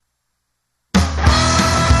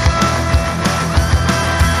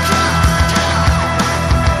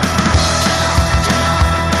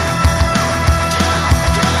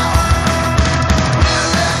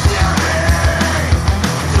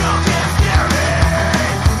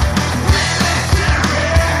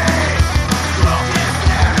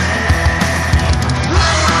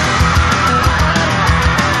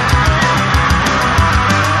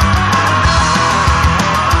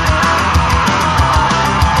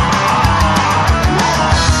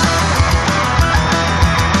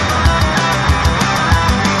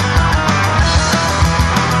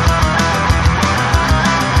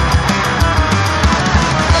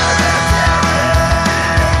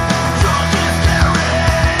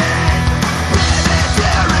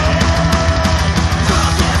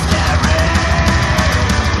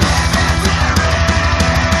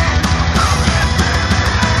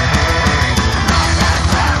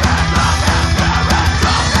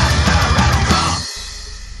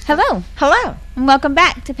Hello. Hello. And welcome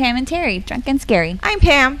back to Pam and Terry, Drunk and Scary. I'm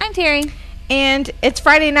Pam. I'm Terry. And it's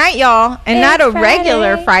Friday night, y'all. And It's not a Friday.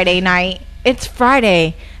 regular Friday night. It's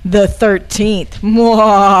Friday the 13th. Mwah.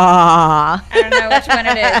 I don't know which one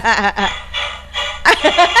it is.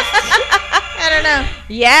 I don't know.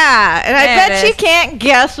 Yeah. And I There bet it you is. can't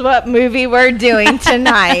guess what movie we're doing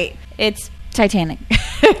tonight. It's Titanic.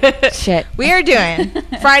 Shit. We are doing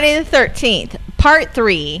Friday the 13th, part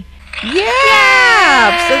 3.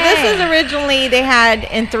 Yeah. So this is originally they had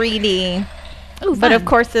in 3D. Ooh, But of fun.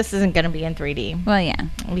 course this isn't going to be in 3D. Well, yeah.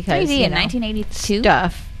 Because 3D you in know, 1982.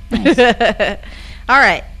 stuff. Nice. All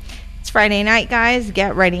right. It's Friday night, guys.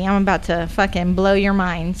 Get ready. I'm about to fucking blow your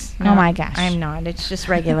minds. Oh my gosh. I'm not. It's just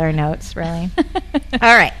regular notes, really.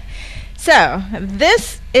 All right. So,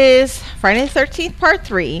 this is Friday the 13th, part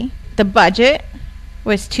 3. The budget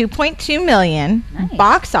was $2.2 million. Nice.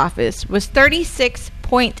 Box office was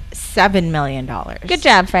 $36.7 million. Good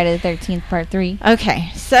job, Friday the 13th, part 3. Okay,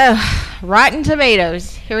 so Rotten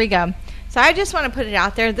Tomatoes. Here we go. So I just want to put it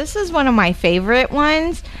out there. This is one of my favorite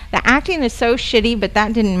ones. The acting is so shitty, but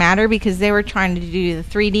that didn't matter because they were trying to do the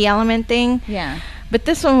 3D element thing. Yeah. But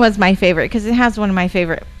this one was my favorite because it has one of my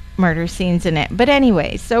favorite murder scenes in it. But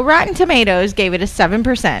anyway, so Rotten Tomatoes gave it a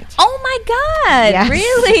 7%. Oh my God. Yes.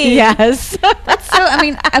 Really? Yes. That's so, I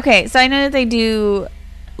mean, okay, so I know that they do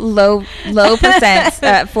low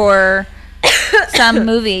percents for some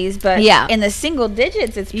movies, but Yeah. in the single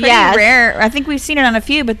digits, it's pretty Yes. rare. I think we've seen it on a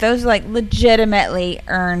few, but those like legitimately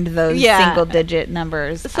earned those Yeah. single digit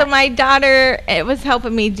numbers. So my daughter, it was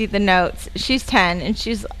helping me do the notes. She's 10,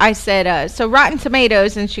 and I said, so Rotten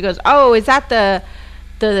Tomatoes, and she goes, oh, is that the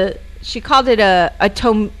she called it a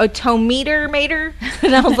tometer mater?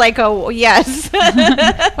 And I was like, oh, yes.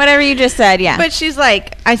 Whatever you just said, yeah. But she's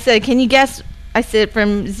like, I said, can you guess? I said,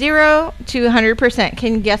 from 0 to 100%,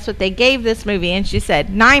 can you guess what they gave this movie? And she said,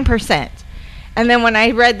 9%. And then when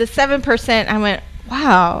I read the 7%, I went,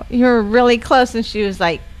 wow, you're really close. And she was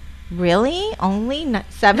like, really? Only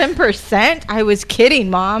 7%? I was kidding,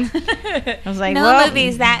 Mom. I was like, No well,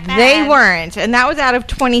 movies that bad. They weren't. And that was out of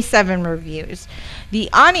 27 reviews. The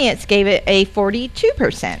audience gave it a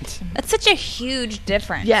 42%. That's such a huge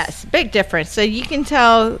difference. Yes, big difference. So you can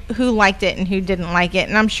tell who liked it and who didn't like it.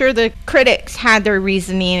 And I'm sure the critics had their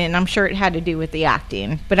reasoning, and I'm sure it had to do with the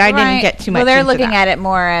acting. But I didn't get too much Well, they're into looking that. at it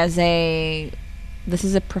more as this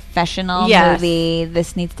is a professional Yes. movie.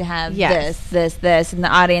 This needs to have Yes. this. And the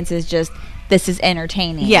audience is just, this is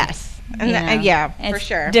entertaining. Yes. And You know? yeah, for It's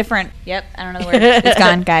sure. different. Yep, I don't know the word. It's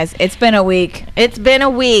gone, guys. It's been a week. It's been a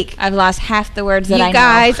week. I've lost half the words that You I know.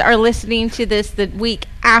 guys are listening to this the week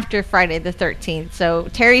after Friday the 13th. So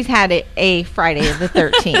Terry's had it a Friday the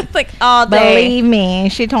 13th. It's like all day. Believe me,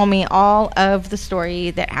 she told me all of the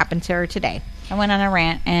story that happened to her today. I went on a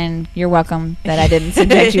rant, and you're welcome that I didn't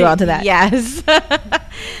subject you all to that. Yes. All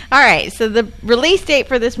right. So the release date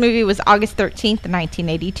for this movie was August 13th,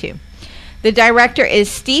 1982. The director is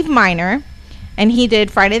Steve Miner, and he did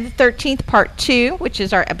Friday the 13th Part 2, which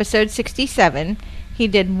is our episode 67. He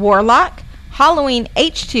did Warlock, Halloween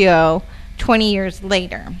H2O, 20 years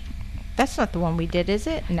later. That's not the one we did, is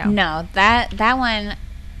it? No. No, that one,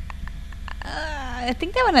 I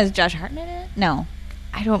think that one has Josh Hartnett in it. No.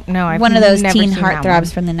 I don't know. I've One of those never teen seen that heartthrobs one.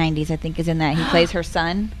 from the 90s, I think, is in that. He plays her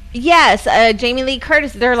son. Yes, Jamie Lee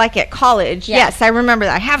Curtis. They're like at college. Yeah. Yes, I remember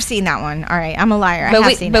that. I have seen that one. All right, I'm a liar. I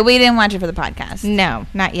have seen But it. we didn't watch it for the podcast. No,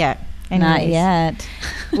 not yet. Not Anyways. yet.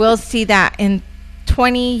 We'll see that in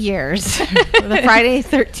 20 years. The Friday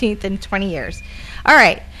 13th in 20 years. All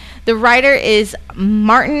right. The writer is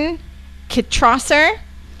Martin Kitrosser.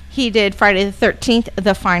 He did Friday the 13th,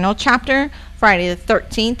 The Final Chapter, Friday the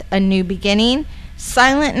 13th, A New Beginning,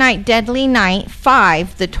 Silent Night, Deadly Night,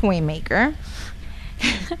 5, The Toy Maker.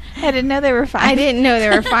 I didn't know there were 5. I didn't know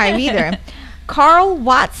there were 5 either. Carl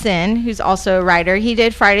Watson, who's also a writer, he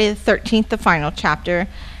did Friday the 13th, The Final Chapter.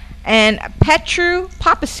 And Petru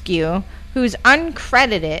Popescu, who's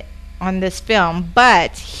uncredited on this film,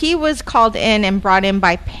 but he was called in and brought in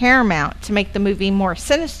by Paramount to make the movie more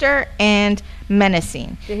sinister and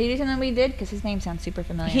menacing. Did he do something we did? Because his name sounds super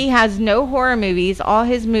familiar. He has no horror movies. All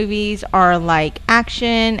his movies are like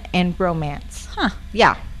action and romance. Huh.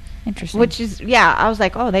 Yeah. Interesting. Which is, yeah, I was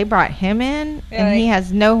like, oh, they brought him in, and he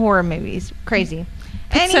has no horror movies. Crazy.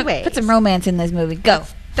 Anyway, Put some romance in this movie. Go.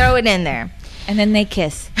 throw it in there. And then they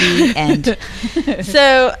kiss. The end.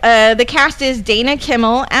 So the cast is Dana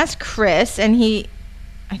Kimmel as Chris, and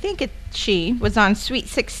she was on Sweet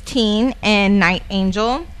 16 and Night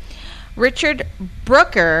Angel. Richard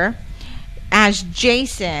Brooker as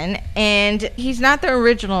Jason, and he's not the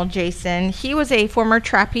original Jason. He was a former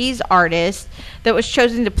trapeze artist that was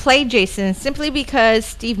chosen to play Jason simply because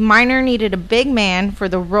Steve Miner needed a big man for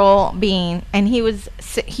the role he's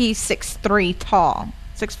 6'3" tall,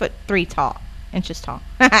 6'3" tall, inches tall.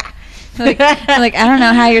 like I don't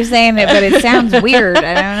know how you're saying it, but it sounds weird.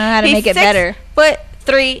 I don't know how to make it better.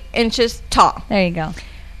 6'3" tall. There you go.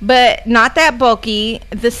 But not that bulky.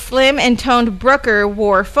 The slim and toned Brooker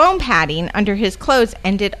wore foam padding under his clothes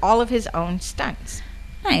and did all of his own stunts.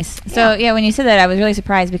 Nice. So, yeah, when you said that, I was really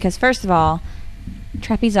surprised because, first of all,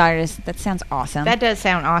 trapeze artist, that sounds awesome. That does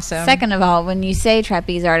sound awesome. Second of all, when you say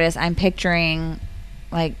trapeze artist, I'm picturing,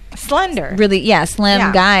 like... slender. Really,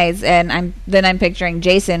 slim guys. And I'm picturing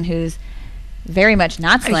Jason, who's very much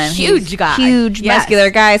not slim. A huge guy. Huge,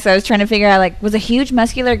 muscular guy. So I was trying to figure out, like, was a huge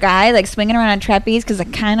muscular guy, like, swinging around on trapeze? Because I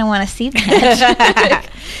kind of want to see that.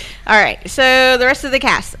 All right. So the rest of the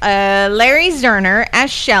cast. Larry Zerner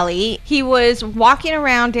as Shelley. He was walking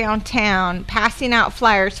around downtown passing out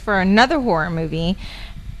flyers for another horror movie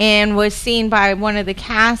and was seen by one of the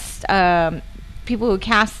cast, people who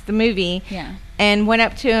cast the movie. Yeah. And went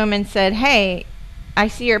up to him and said, "Hey, I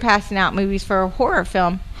see you're passing out movies for a horror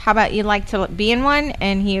film. How about you like to be in one?"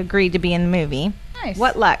 And he agreed to be in the movie. Nice.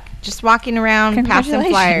 What luck. Just walking around passing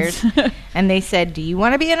flyers. And they said, "Do you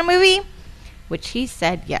want to be in a movie?" Which he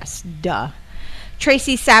said, yes. Duh.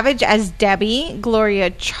 Tracy Savage as Debbie. Gloria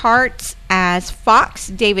Charts as Fox.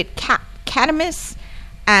 David Katamis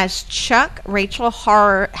as Chuck. Rachel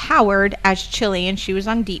Howard as Chili, and she was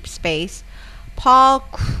on Deep Space. Paul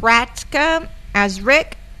Kratka as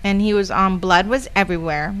Rick, and he was on Blood Was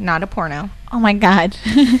Everywhere, not a porno. Oh, my God.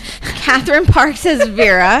 Catherine Parks as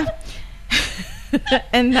Vera.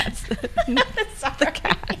 And that's the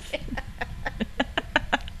cast.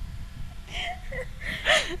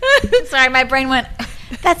 Sorry, my brain went,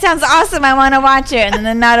 that sounds awesome. I want to watch it. And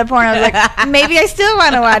then not a porno. I was like, maybe I still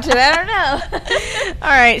want to watch it. I don't know. All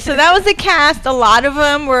right. So that was the cast. A lot of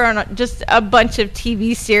them were on just a bunch of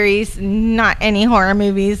TV series, not any horror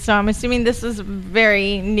movies. So I'm assuming this is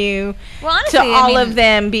very new honestly, to all of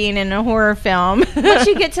them being in a horror film. Once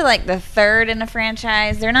you get to like the third in the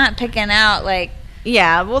franchise, they're not picking out like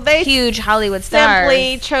they huge Hollywood stars.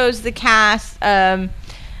 Simply chose the cast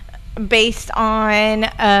based on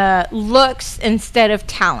looks instead of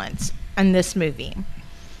talents in this movie.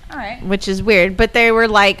 All right. Which is weird, but they were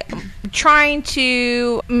like trying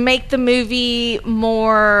to make the movie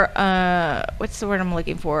more what's the word I'm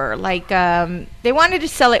looking for? Like they wanted to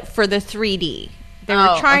sell it for the 3D. They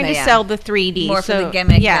were trying to sell the 3D. More for the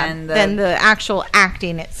gimmick than the actual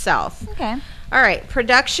acting itself. Okay. All right,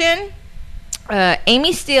 production.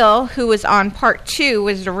 Amy Steele, who was on part 2,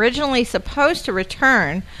 was originally supposed to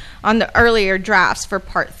return on the earlier drafts for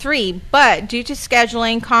part 3, but due to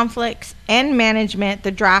scheduling conflicts and management,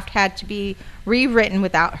 the draft had to be rewritten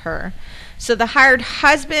without her. So they hired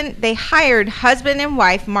husband and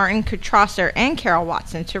wife Martin Kutrosser and Carol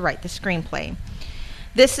Watson to write the screenplay.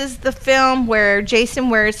 This is the film where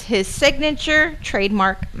Jason wears his signature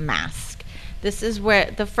trademark mask. This is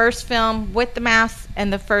where the first film with the mask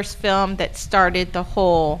and the first film that started the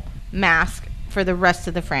whole mask for the rest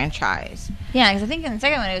of the franchise. Yeah, because I think in the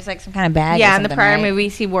second one it was like some kind of bag. Yeah, in the prior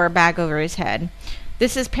movies he wore a bag over his head.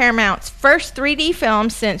 This is Paramount's first 3D film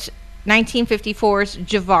since 1954's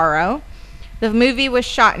Javaro. The movie was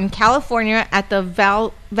shot in California at the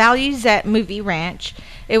Valuezette Movie Ranch.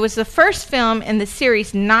 It was the first film in the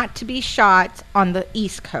series not to be shot on the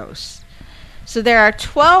East Coast. So there are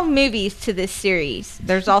 12 movies to this series.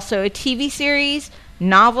 There's also a TV series,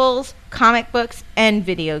 novels, comic books, and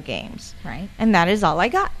video games. Right. And that is all I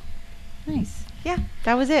got. Nice. Yeah,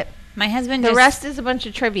 that was it. My husband The rest is a bunch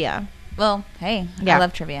of trivia. Well, hey, I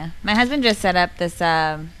love trivia. My husband just set up this,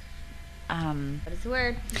 what is the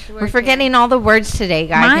word? We're forgetting all the words today,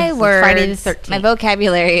 guys. My words, Friday the 13th. my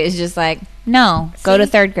vocabulary is just like, no, go to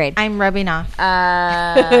third grade. I'm rubbing off.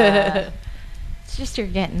 It's just you're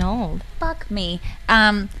getting old. Fuck me.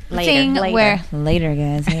 Later,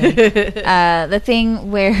 guys. Hey. The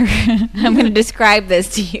thing where I'm going to describe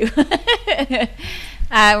this to you,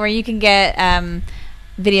 where you can get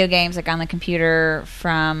video games like on the computer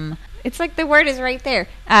from. It's like the word is right there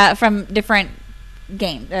from different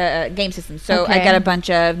game systems. So I got a bunch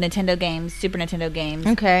of Nintendo games, Super Nintendo games,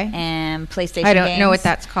 and PlayStation games. I don't know what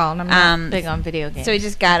that's called. I'm not big on video games. So we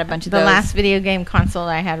just got a bunch of the those. The last video game console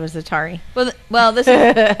I had was Atari. Well, this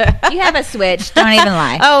is, you have a Switch. Don't even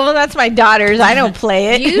lie. Oh, well, that's my daughter's. I don't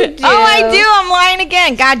play it. You do. Oh, I do. I'm lying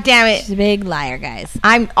again. God damn it. She's a big liar, guys.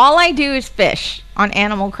 All I do is fish on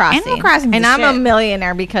Animal Crossing. Animal Crossing, and I'm a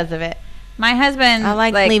millionaire because of it. My husband, I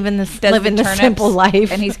like living the turnips, simple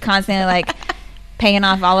life, and he's constantly like paying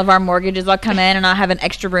off all of our mortgages. I'll come in and I'll have an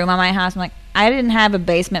extra room on my house. I'm like, I didn't have a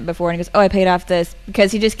basement before, and he goes, "Oh, I paid off this,"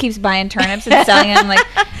 because he just keeps buying turnips and selling them. Like,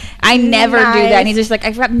 I never do that. And he's just like,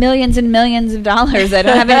 I've got millions and millions of dollars. I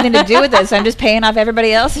don't have anything to do with this. So I'm just paying off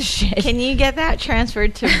everybody else's shit. Can you get that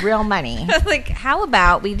transferred to real money? Like, how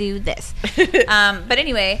about we do this? But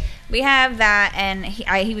anyway, we have that, and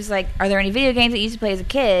he was like, "Are there any video games that you used to play as a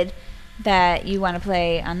kid that you want to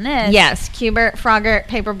play on this?" Yes, Q*bert, Frogger,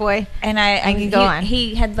 Paperboy. And I can go on.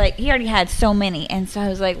 He already had so many, and so I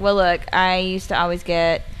was like, well, look, I used to always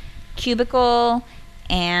get Cubicle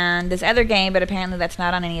and this other game, but apparently that's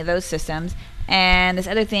not on any of those systems. And this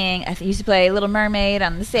other thing, I used to play Little Mermaid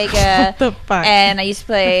on the Sega. What the fuck? And I used to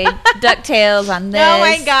play DuckTales on this. Oh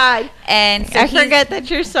my god! And so I forget that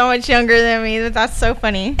you're so much younger than me. That's so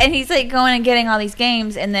funny. And he's like going and getting all these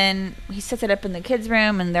games, and then he sets it up in the kids'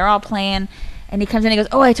 room, and they're all playing. And he comes in and he goes,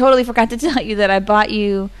 "Oh, I totally forgot to tell you that I bought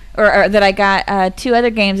you, or that I got 2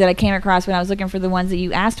 other games that I came across when I was looking for the ones that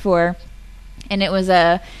you asked for." And it was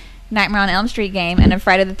a Nightmare on Elm Street game and a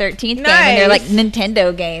Friday the 13th game, and they're like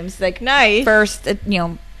Nintendo games, like first,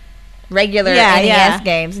 regular NES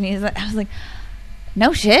games. And I was like,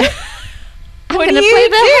 "No shit." I'm what gonna do you play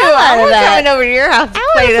do? I'm coming over to your house to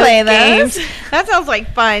play those games. That sounds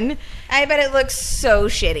like fun. I bet it looks so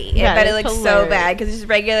shitty. I bet it looks so bad because it's just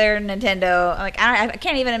regular Nintendo. Like, I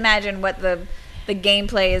can't even imagine what the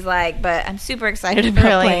gameplay is like, but I'm super excited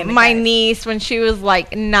about playing it. My niece, when she was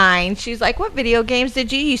like 9, she's like, "What video games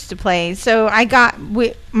did you used to play?" So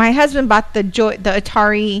my husband bought the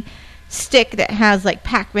Atari stick that has like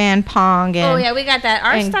Pac-Man, Pong, and we got that.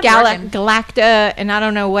 Our stuff Galacta, and I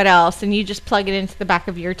don't know what else. And you just plug it into the back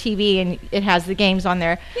of your TV, and it has the games on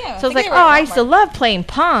there. Yeah, so it's like, I used to love playing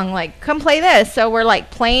Pong. Like, come play this. So we're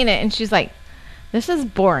like playing it, and she's like, "This is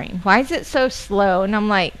boring. Why is it so slow?" And I'm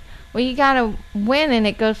like, "Well, you gotta win, and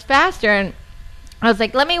it goes faster." And I was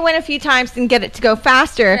like, "Let me win a few times and get it to go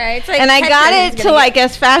faster." Right, like, and I got it to like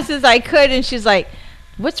as fast as I could, and she's like,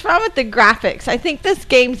 "What's wrong with the graphics? I think this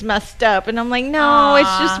game's messed up." And I'm like, "No, Aww.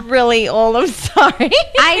 It's just really old. I'm sorry."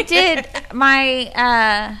 I did.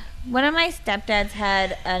 One of my stepdads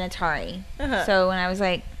had an Atari. Uh-huh. So when I was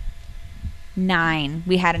like 9,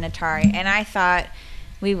 we had an Atari, and I thought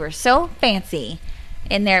we were so fancy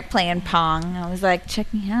in there playing Pong. I was like,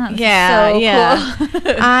 "Check me out." Yeah, so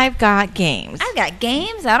cool. I've got games.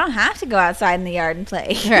 I don't have to go outside in the yard and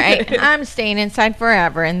play. Right. I'm staying inside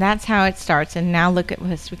forever, and that's how it starts. And now look at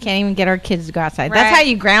us. We can't even get our kids to go outside. Right. That's how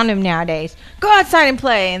you ground them nowadays. Go outside and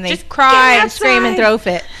play, and they just cry and scream and throw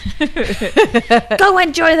fit. Go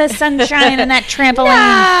enjoy the sunshine and that trampoline.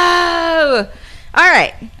 No! All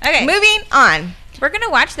right. Okay. Moving on. We're going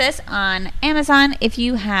to watch this on Amazon. If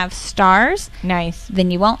you have Stars, nice,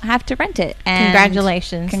 then you won't have to rent it. And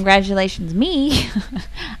congratulations, me.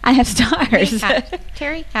 I have Stars.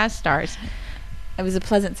 Terry has Stars. It was a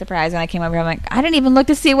pleasant surprise when I came over. I'm like, I didn't even look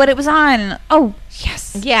to see what it was on. Oh,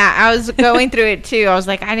 yes. Yeah, I was going through it too. I was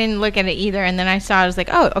like, I didn't look at it either. And then I saw it. I was like,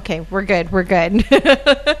 oh, okay, we're good.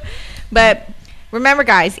 But remember,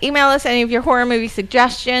 guys, email us any of your horror movie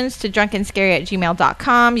suggestions to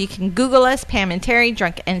drunkenscary@gmail.com. You can Google us, Pam and Terry,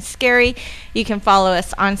 Drunk and Scary. You can follow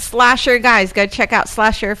us on Slasher. Guys, go check out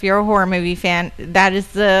Slasher if you're a horror movie fan. That is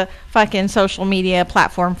the fucking social media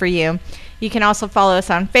platform for you. You can also follow us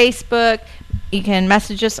on Facebook. You can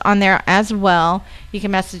message us on there as well. You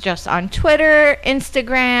can message us on Twitter,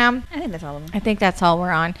 Instagram. I think that's all of them. I think that's all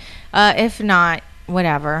we're on. If not,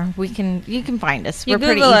 whatever, you can find us. We're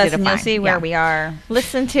pretty easy to find. You'll see where we are.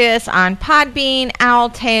 Listen to us on Podbean,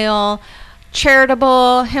 Owltail,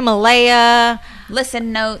 Charitable, Himalaya,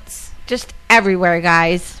 Listen Notes, just everywhere,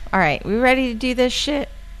 guys. All right, we ready to do this shit?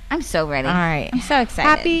 I'm so ready. All right, I'm so excited.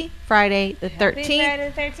 Happy Friday the 13th.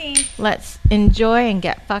 Happy Friday the 13th. Let's enjoy and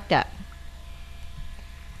get fucked up.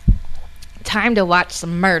 Time to watch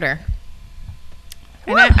some murder.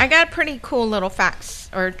 And I got pretty cool little facts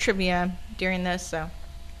or trivia during this, so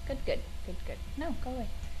good. No, go away.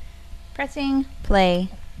 Pressing play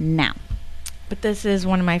now. But this is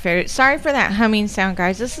one of my favorites. Sorry for that humming sound,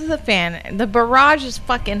 guys. This is a fan. The barrage is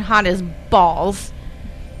fucking hot as balls.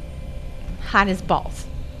 Hot as balls.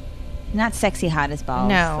 Not sexy hot as balls.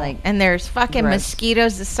 No. And there's fucking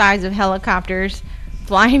mosquitoes the size of helicopters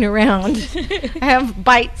flying around. I have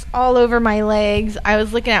bites all over my legs. I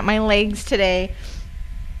was looking at my legs today.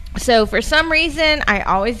 So for some reason, I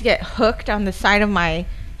always get hooked on the side of my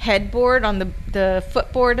headboard, on the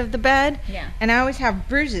footboard of the bed. Yeah. And I always have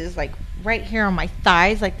bruises, like, right here on my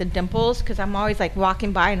thighs, like the dimples, because I'm always, like,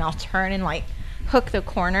 walking by and I'll turn and, like, hook the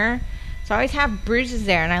corner. So I always have bruises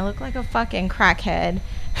there, and I look like a fucking crackhead.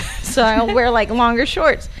 so I'll wear like longer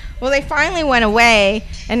shorts. Well, they finally went away,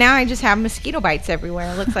 and now I just have mosquito bites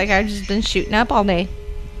everywhere. It looks like I've just been shooting up all day.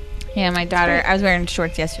 Yeah, my daughter, I was wearing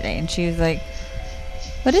shorts yesterday, and she was like,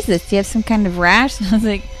 what is this? Do you have some kind of rash? And I was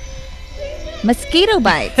like, mosquito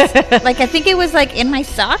bites. Like, I think it was like in my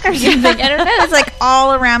sock or something. I don't know. It was like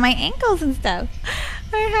all around my ankles and stuff.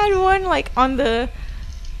 I had one like on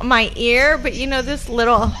my ear, but you know this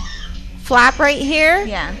little flap right here?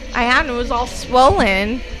 Yeah. I had it was all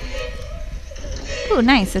swollen. Ooh,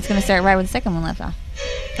 nice. It's going to start right where the second one left off.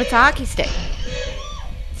 It's a hockey stick.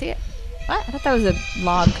 See it? What? I thought that was a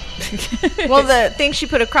log. Well, the thing she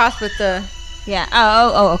put across with the... Yeah.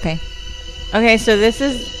 Oh, okay. Okay, so this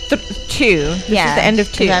is 2. This is the end of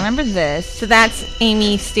 2. I remember this. So that's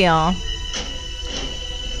Amy Steele.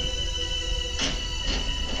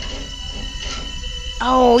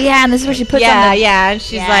 Oh, yeah, and this is where she puts on the... Yeah, and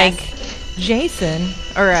she's Yes. like, Jason,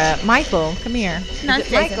 or Michael, come here. No, Is it's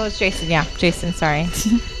it Jason. Michael, it's Jason. Yeah, Jason, sorry.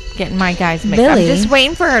 Getting my guys mixed up. I'm Billy. just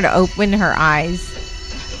waiting for her to open her eyes.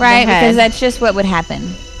 Right, The head. because that's just what would happen.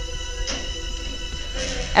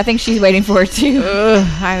 I think she's waiting for it, too. Ugh,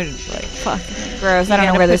 I would like, fuck. Gross. I don't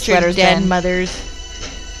know where the sweater's dead been.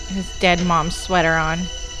 his dead mom's sweater on.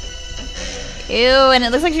 Ew, and it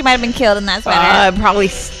looks like she might have been killed in that sweater. It probably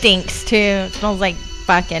stinks too. It smells like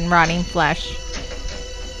fucking rotting flesh.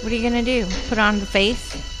 What are you gonna do? Put it on the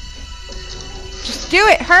face? Just do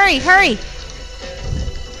it! Hurry! Hurry!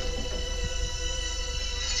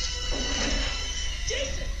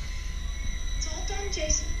 Jason! It's all done,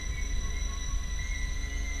 Jason.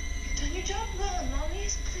 You've done your job well, and Mommy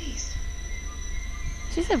is pleased.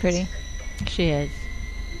 She's so pretty. She is.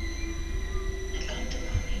 Now come to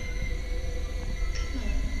Mommy. Come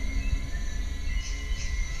on.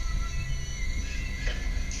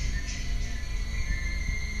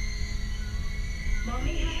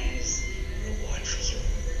 Mommy has a reward for you.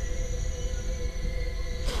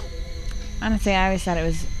 Honestly, I always thought it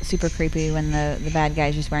was super creepy when the bad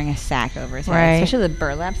guy's just wearing a sack over his head. Right. Especially the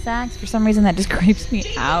burlap sacks. For some reason, that just creeps me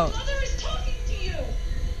out. Mother is talking to you.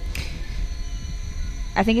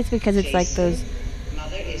 I think it's because it's like those...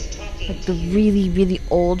 Mother is talking Like the really, really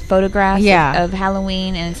old photographs Yeah. of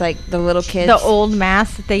Halloween, and it's like the little kids. The old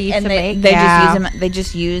masks that they used and to they, make. they Yeah. just use them. They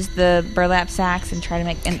just use the burlap sacks and try to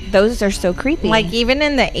make. And those are so creepy. Like even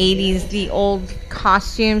in the 80s, the old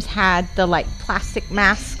costumes had the like plastic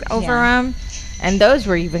masks over Yeah. them, and those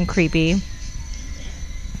were even creepy. down.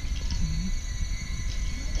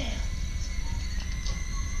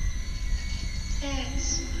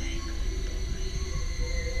 That's my good boy.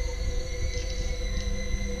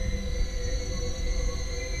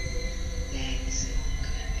 That's a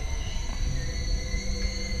good boy.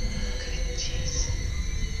 Good Jason.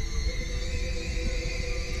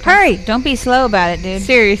 Hurry! don't be slow about it, dude.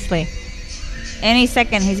 Seriously. Any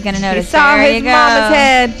second he's gonna He notice. saw There his you go. mama's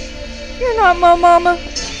head. You're not my mama.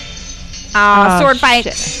 Oh, sword fight.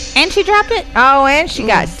 shit. And she dropped it. Oh, and she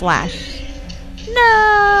got slashed.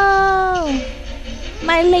 No,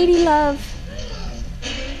 my lady love.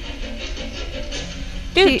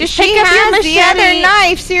 Dude, just she pick up your has the other machete.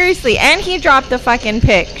 knife, seriously. And he dropped the fucking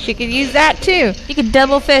pick. She could use that too. You could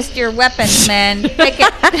double fist your weapons, man. Pick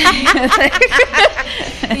it.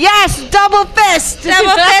 Yes, double fist. Double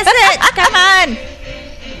fist it. Come on.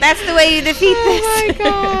 That's the way you defeat Oh this. my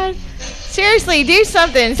god. Seriously, do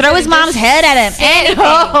something. Throw his mom's head at him. Anything.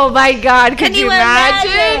 Oh my god, could Can you you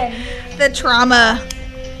imagine? imagine the trauma?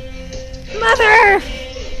 Mother!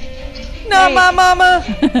 No, Hey. my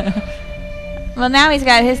mama. Well, now he's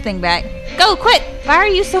got his thing back. Go, quick. Why are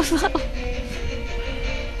you so slow?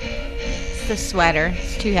 It's the sweater.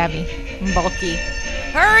 It's too heavy and bulky.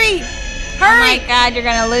 Hurry! Oh my God, you're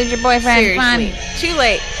going to lose your boyfriend. Seriously. Too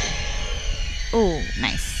late. Ooh,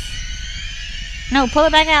 nice. No, pull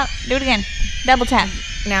it back out. Do it again. Double tap.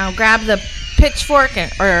 Now grab the pitchfork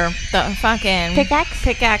or the fucking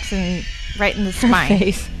Pickaxe? and right in the spine.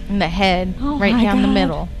 face. In the head. Oh right my down the God.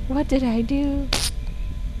 middle. What did I do?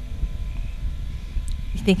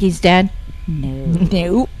 You think he's dead? No.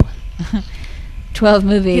 Nope. 12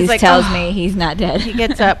 movies He's like, tells "Oh." me he's not dead. He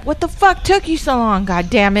gets up. What the fuck took you so long? God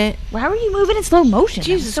damn it. Why were you moving in slow motion?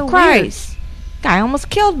 Jesus That was so Christ. Guy almost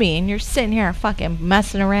killed me and you're sitting here fucking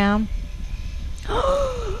messing around.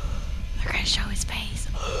 They're gonna show his face.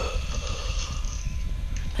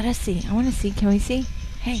 Let us see. I want to see. Can we see?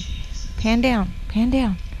 Hey, pan down. Pan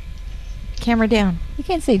down. Camera down. weird. You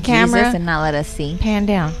can't say Camera. Jesus and not let us see. Pan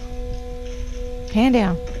down. Pan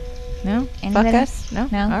down. No? Anybody? Fuck us? No?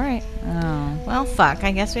 No. All right. Oh. Well, fuck.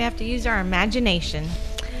 I guess we have to use our imagination.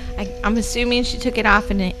 I'm assuming she took it off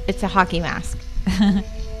and it's a hockey mask.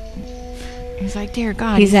 He's like, dear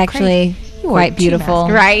God. He's crazy. actually quite beautiful.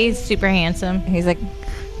 Right, he's super handsome. He's like,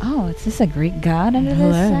 oh, is this a Greek god under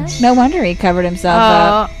Hello. this? No wonder he covered himself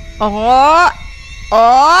up. Oh.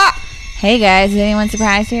 Hey guys, is anyone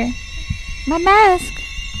surprised here? My mask.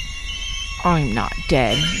 I'm not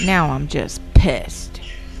dead. Now I'm just pissed.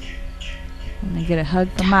 I'm gonna get a hug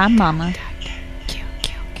from my mama. Kill.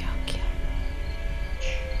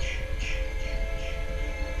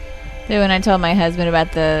 So when I told my husband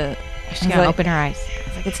about the, She's gonna open her eyes. I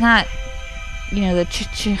was like, it's not, the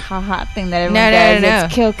ch-ch-ha-ha thing that everyone No.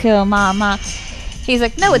 does. It's kill, ma. He's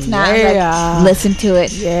like, no, it's not. I was Yeah. like, listen to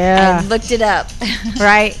it. Yeah. I looked it up.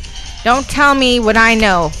 Right? Don't tell me what I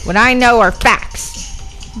know. What I know are facts.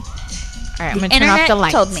 All right, I'm going to turn off the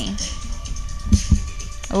lights. told me.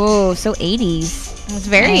 Oh, so 80s. It's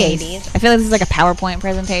very Nice. 80s. I feel like this is like a PowerPoint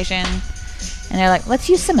presentation. And they're like, let's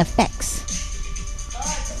use some effects.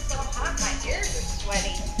 Oh, it's so hot. My ears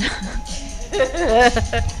are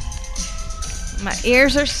sweating. My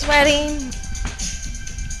ears are sweating.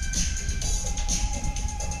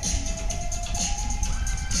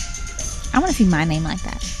 I want to see my name like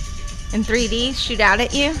that. In 3D, shoot out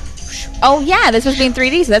at you. Oh, yeah, this was being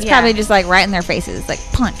 3D, so that's Yeah. probably just like right in their faces. Like,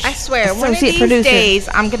 punch. I swear, one of Associate these producer. days,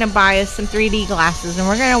 I'm going to buy us some 3D glasses and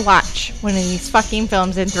we're going to watch one of these fucking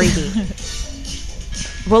films in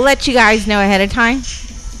 3D. We'll let you guys know ahead of time.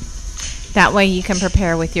 That way you can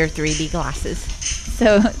prepare with your 3D glasses.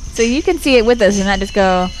 So you can see it with us and not just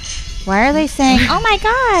go, why are they saying, oh my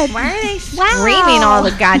God? Why are they Wow. screaming all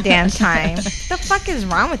the goddamn time? What the fuck is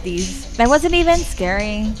wrong with these? That wasn't even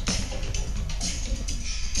scary.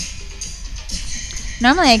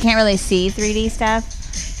 Normally, I can't really see 3D stuff.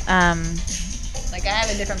 Like, I have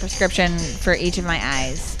a different prescription for each of my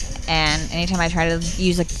eyes. And anytime I try to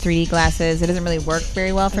use, like, 3D glasses, it doesn't really work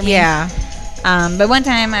very well for me. Yeah. But one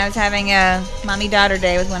time, I was having a mommy-daughter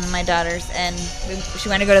day with one of my daughters. And she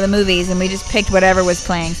wanted to go to the movies, and we just picked whatever was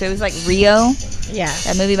playing. So it was, like, Rio, Yeah.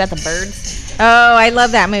 that movie about the birds. Oh, I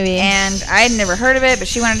love that movie. And I had never heard of it, but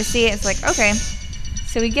she wanted to see it. It's like, okay.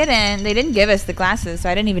 So we get in. They didn't give us the glasses, so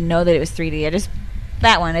I didn't even know that it was 3D.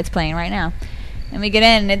 That one, it's playing right now. And we get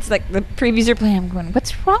in, and it's like the previews are playing. I'm going,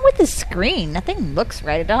 what's wrong with the screen? Nothing looks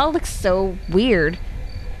right. It all looks so weird.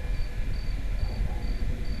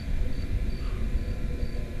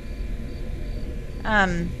 I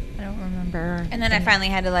don't remember. And then I finally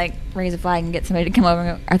had to like raise a flag and get somebody to come over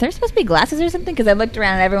and go, are there supposed to be glasses or something? Because I looked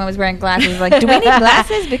around and everyone was wearing glasses. Like, do we need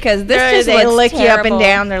glasses? Because this just they looks look you up and terrible.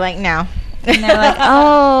 down. They're like, no. And they're like,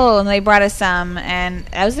 oh, and they brought us some, and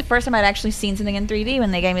that was the first time I'd actually seen something in 3D when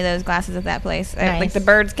they gave me those glasses at that place. Nice. Like the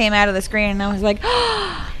birds came out of the screen, and I was like,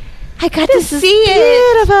 oh, I got to This is see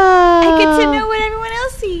it. beautiful. I get to know what everyone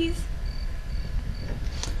else sees.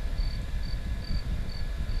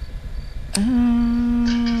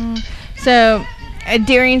 So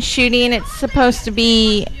during shooting, it's supposed to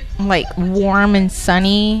be like warm and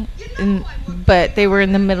sunny, but they were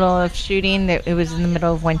in the middle of shooting. It was in the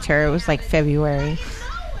middle of winter. It was like February.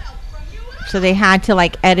 So they had to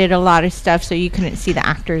like edit a lot of stuff so you couldn't see the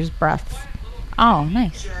actors' breaths. Oh,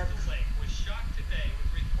 nice. Sheriff Lake was shocked today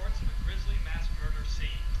with reports of a grisly mass murder scene.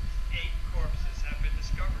 8 corpses have been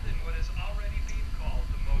discovered in what is already being called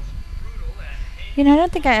the most brutal and heinous. You know, I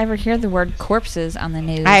don't think I ever hear the word corpses on the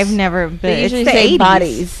news. I've never, but They it's usually the say 80s.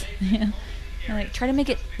 bodies. Yeah. They're like, try to make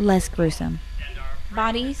it less gruesome. And our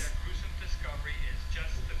Bodies. gruesome discovery is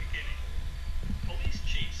just the beginning. Police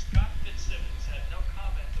Chief Scott Fitzsimmons had no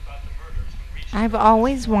comment about the murders when reaching I've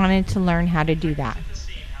always wanted to learn how to do that. the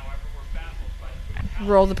scene, however, were baffled by the brutality.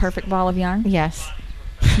 Roll the perfect ball of yarn. Yes.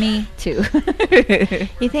 Me too.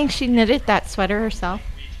 You think she knitted that sweater herself?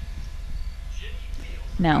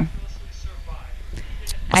 No. Survived.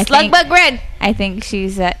 I think, Slugbug red. I think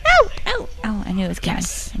she's oh, I knew it was coming.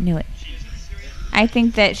 Yes. I knew it. I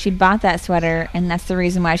think that she bought that sweater, and that's the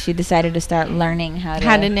reason why she decided to start learning how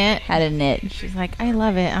to knit. How to knit. She's like, I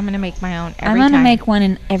love it. I'm gonna make my own. I'm gonna make one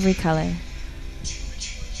in every color.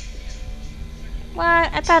 What?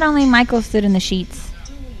 I thought only Michael stood in the sheets.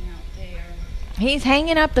 He's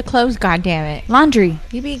hanging up the clothes. God damn it! Laundry.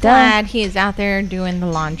 You be Duh. glad he is out there doing the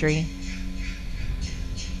laundry.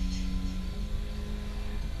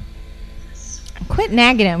 Quit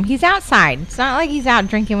nagging him. He's outside. It's not like he's out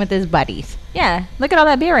drinking with his buddies, Yeah. Look at all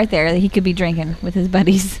that beer right there that he could be drinking with his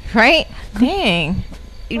buddies. right? Dang.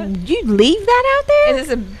 You leave that out there? Is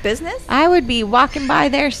this a business? I would be walking by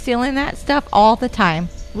there stealing that stuff all the time.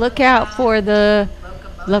 Look out for the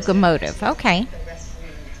locomotive. Okay.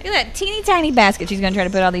 Look at that teeny tiny basket she's gonna try to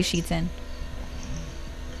put all these sheets in.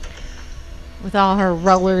 With all her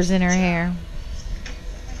rollers in her hair.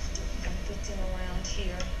 Looking around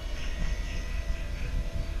here.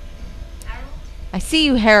 Harold? I see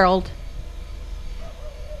you, Harold.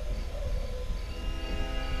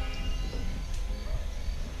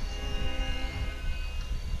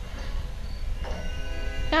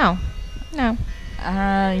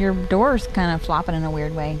 your door's kind of flopping in a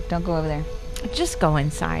weird way. Don't go over there. Just go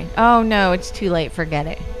inside. Oh, no, it's too late. Forget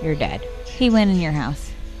it. You're dead. He went in your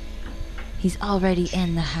house. He's already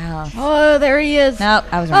in the house. Oh, there he is. Nope,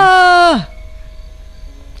 I was wrong. Oh!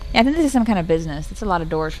 Yeah, I think this is some kind of business. It's a lot of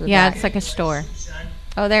doors for the Yeah, back. it's like a store.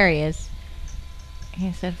 Oh, there he is.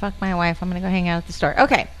 He said, fuck my wife. I'm going to go hang out at the store.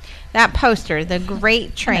 Okay. That poster, The Great I'm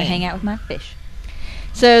gonna Train. hang out with my fish.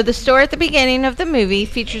 So the store at the beginning of the movie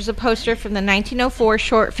features a poster from the 1904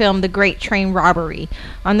 short film The Great Train Robbery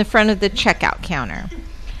on the front of the checkout counter.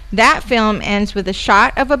 That film ends with a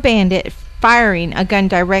shot of a bandit firing a gun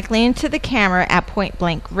directly into the camera at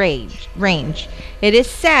point-blank range. It is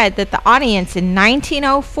said that the audience in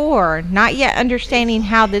 1904, not yet understanding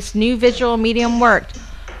how this new visual medium worked,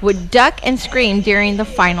 would duck and scream during the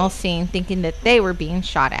final scene, thinking that they were being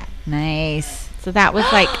shot at. Nice. So that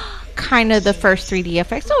was like kind of the first 3D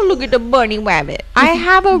effects. Oh, look at the bunny rabbit. I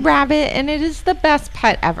have a rabbit, and it is the best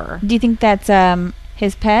pet ever. Do you think that's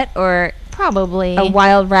his pet, or Probably. a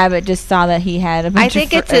wild rabbit just saw that he had a bunch I of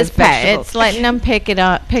think it's his pet. vegetables? It's letting him pick him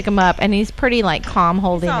up, and he's pretty like calm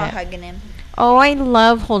holding it. hugging him. Oh, I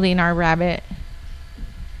love holding our rabbit.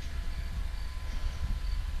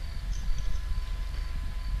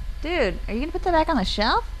 Dude, are you gonna put that back on the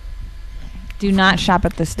shelf? Do not shop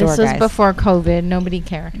at the store, This was guys. before COVID. Nobody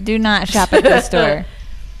cared. Do not shop at the store.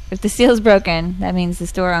 If the seal's broken, that means the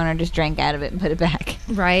store owner just drank out of it and put it back.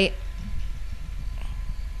 Right.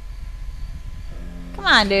 Come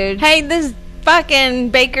on, dude. Hey, this fucking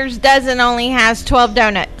baker's dozen only has 12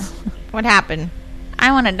 donuts. What happened?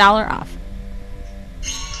 I want $1 off.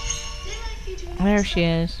 Didn't I feed you more There than she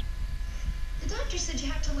is. The doctor said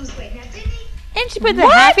you have to lose weight now, didn't he? And she put the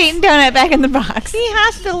What? half-eaten donut back in the box. He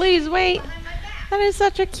has to lose weight. Behind my back. That is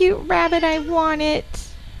such a cute rabbit. I want it.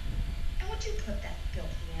 And would you put that filthy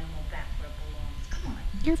animal back where it belongs? Come on.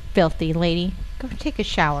 You're filthy, lady. Go take a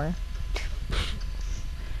shower.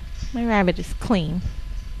 My rabbit is clean.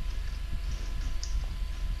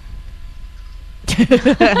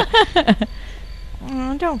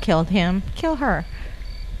 Oh, don't kill him. Kill her.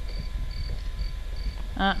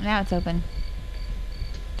 Now it's open.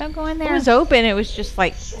 Don't go in It there. was open. It was just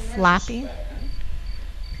like flappy.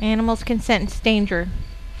 Animals can sense danger.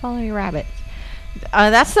 Follow your rabbit.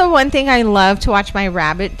 That's the one thing I love to watch my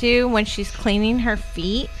rabbit do when she's cleaning her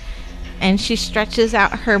feet and she stretches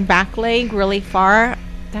out her back leg really far.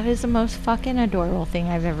 That is the most fucking adorable thing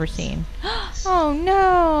I've ever seen. Oh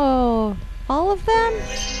no! All of them?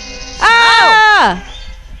 Ah!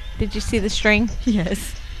 Did you see the string?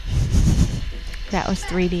 Yes. That was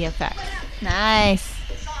 3D effect. Nice.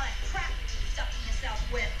 It's all that crap that you're stuffing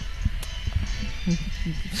yourself with.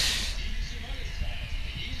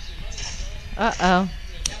 Uh-oh. Now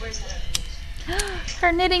where's the...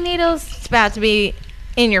 Her knitting needles. It's about to be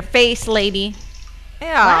in your face, lady.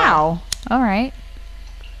 Yeah. Wow. All right.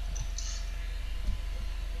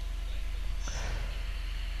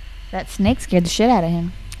 That snake scared the shit out of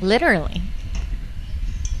him. Literally.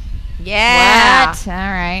 Yeah. What? All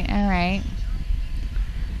right. All right.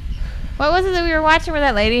 What was it that we were watching where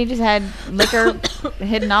that lady just had liquor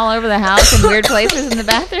hidden all over the house in weird places in the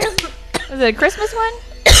bathroom? Was it a Christmas one?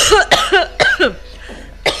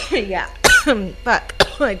 Yeah.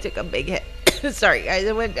 Fuck. I took a big hit. Sorry, guys.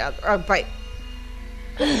 I went down the wrong pipe.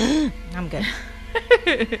 I'm good.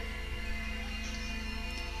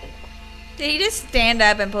 Did he just stand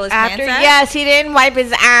up and pull his After, pants up? yes, he didn't wipe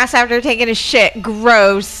his ass after taking a shit.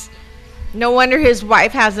 Gross. No wonder his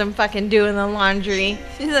wife has him fucking doing the laundry.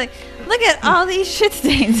 She's like, look at all these shit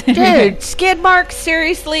stains. Dude, skid marks,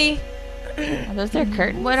 seriously? Are those their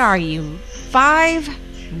curtains? What are you?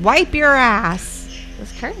 5? Wipe your ass.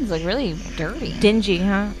 Those curtains look really dirty. Dingy,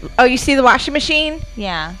 huh? Oh, you see the washing machine?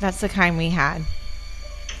 Yeah. That's the kind we had.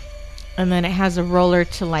 And then it has a roller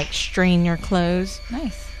to like strain your clothes.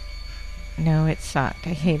 Nice. No, it sucked.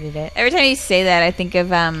 I hated it. Every time you say that, I think of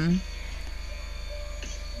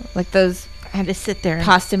like those I had to sit there.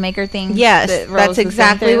 pasta maker things. Yes, that rolls that's the thing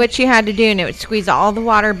exactly through. what you had to do. And it would squeeze all the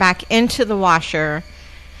water back into the washer.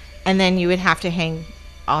 And then you would have to hang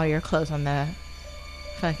all your clothes on the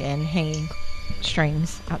fucking hanging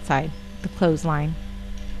strings outside the clothesline.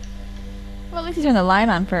 Well, at least he's turning the light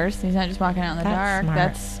on first. He's not just walking out in the That's dark. smart.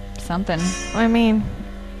 That's something. I mean,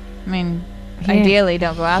 I didn't- ideally,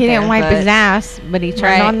 don't go out he there. didn't wipe but his ass, but he turned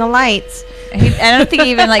Right. on the lights. I don't think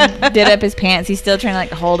he even like did up his pants. He's still trying to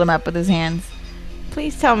like hold them up with his hands.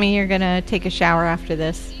 Please tell me you're going to take a shower after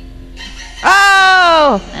this.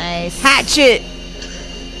 Oh! Nice. Hatchet!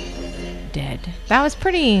 Dead. That was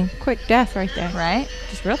pretty quick death right there. Right?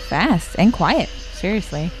 Just real fast and quiet.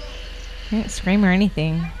 Seriously. He didn't scream or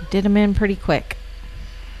anything. Did him in pretty quick.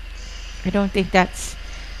 I don't think that's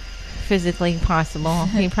physically possible.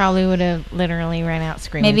 He probably would have literally ran out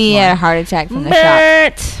screaming. Maybe he for had a him. heart attack from the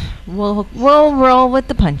shock. But we'll roll with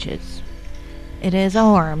the punches. It is a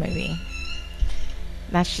horror movie.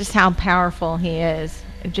 That's just how powerful he is.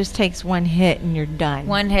 It just takes one hit and you're done.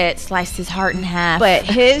 One hit sliced his heart in half. But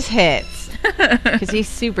his hits, because he's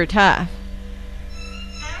super tough.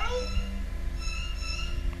 Harold?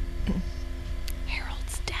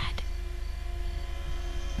 Harold's dead.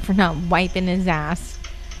 For not wiping his ass.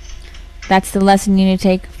 That's the lesson you need to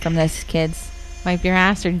take from this, kids. Wipe your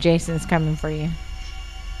ass or Jason's coming for you.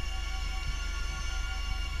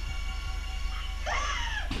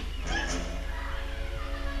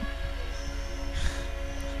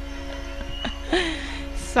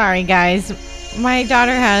 Sorry, guys. My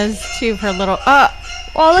daughter has two of her little... Oh,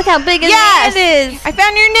 Oh, look how big his yes! hand is. I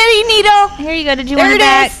found your knitting needle. Here you go. Did you There want it it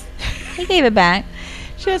back? is. He gave it back.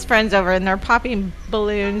 She has friends over and they're popping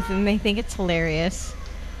balloons and they think it's hilarious.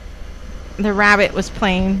 The rabbit was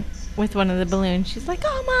playing with one of the balloons. She's like,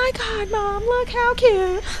 "Oh my God, Mom, look how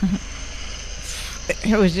cute."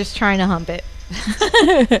 It was just trying to hump it.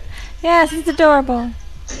 Yes, it's adorable. Hey,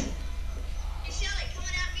 Shelly, coming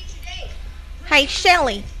out meet your date. Hey,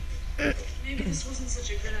 Shelly. Maybe this wasn't such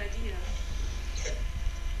a good idea.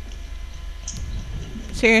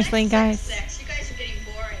 Seriously, guys? Sex. You guys are getting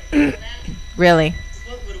boring. You know that? Really?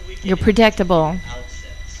 What would a weekend You're predictable. without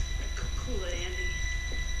sex? Cool it, Andy.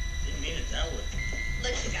 Didn't mean it that way.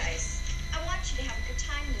 Look, you guys. I want you to have a good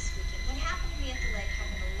time this weekend. What happened to me at the lake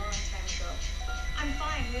happened a long time ago. I'm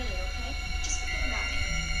fine, really, okay? Just forget about me.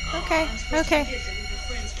 Okay, I'm supposed okay. to forget that we've been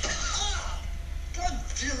friends for... God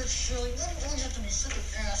damn it, Shirley. Why do you always have to be such an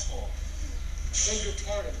asshole? Beg your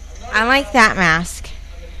pardon. I'm not I like that mask.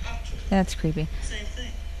 I'm an actor. That's creepy. Same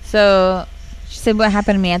thing. So, she said what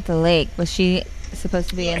happened to me at the lake. Was she supposed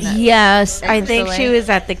to be in the... Yes, I Crystal think she Lake? was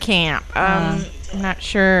at the camp. I'm not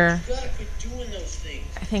sure. You gotta quit doing those things.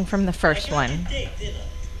 I think from the first I got one. your date, didn't I?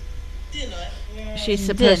 Didn't I? She's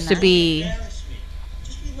supposed to be... Embarrass me.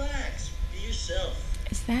 Just relax. Be yourself.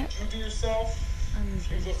 Is that You be yourself.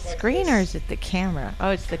 You look like screen this. or is it the camera? Oh,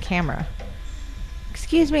 it's the camera.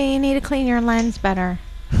 Excuse me, you need to clean your lens better.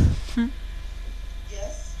 Yes?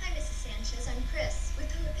 Hi, Mrs. Sanchez. I'm Chris. We're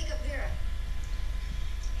coming to pick up Vera.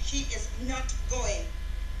 She is not going.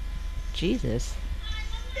 Jesus.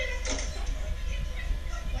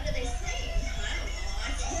 What are they saying? I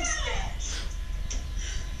don't know.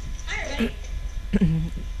 Hi, everybody.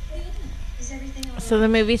 Is everything all So the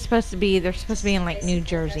movie's supposed to be, they're supposed to be in like New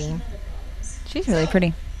Jersey. She's really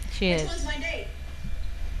pretty. She is. When's my date?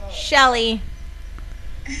 Shelly.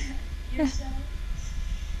 You're so...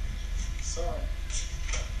 Sorry.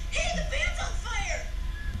 Hey, the band's on fire!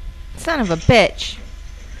 Son of a bitch.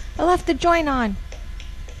 I left the joint on.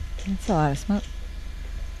 That's a lot of smoke.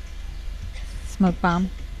 Smoke bomb.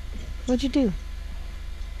 What'd you do?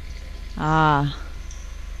 Ah.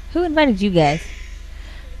 Who invited you guys?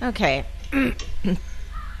 Okay.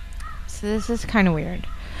 So this is kind of weird.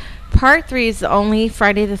 Part 3 is the only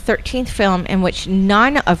Friday the 13th film in which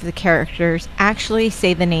none of the characters actually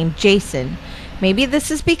say the name Jason. Maybe this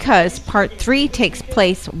is because Part 3 takes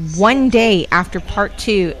place one day after Part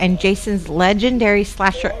 2 and Jason's legendary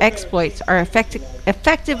slasher exploits are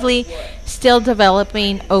effectively still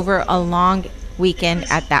developing over a long weekend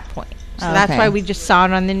at that point. So Oh, that's okay. why we just saw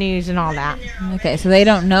it on the news and all that. Okay, so they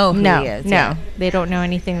don't know who No, he is. no. yet. They don't know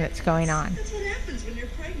anything that's going on. That's what happens when you're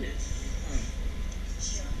pregnant.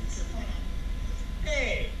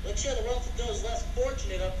 Hey, let's share the wealth of those less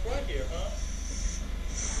fortunate up front here, huh?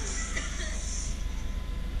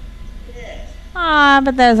 Yeah. Aw,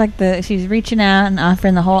 but that was like she's reaching out and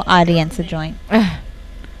offering the whole audience a joint. My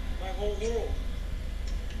whole world.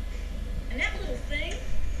 And that little thing?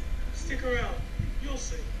 Stick around. You'll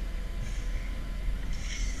see.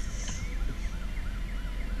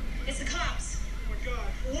 It's the cops. Oh my God.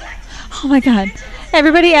 What? Oh my god.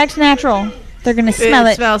 Everybody act natural. They're gonna smell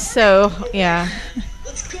it. Smells so, yeah.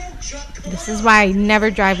 Let's go, Chuck. Come This on. is why I never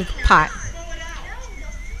drive with pot. Throw it out. No,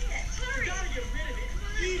 they'll see it. Hurry. You gotta get rid of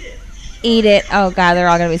it. Eat it. Eat it. Oh god, they're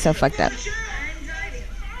all gonna be so fucked up. Sure. I'm driving.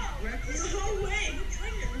 No way.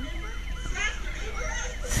 You're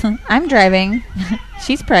pregnant, remember? I'm driving.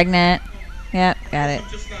 She's pregnant. Yep, got it.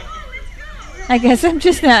 Just not. I guess I'm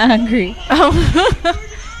just not hungry. Oh,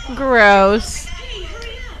 gross.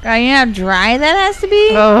 God, you know how dry that has to be?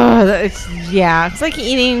 Oh, it's like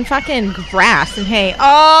eating fucking grass and hay.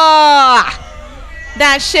 Oh,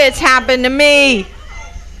 that shit's happened to me.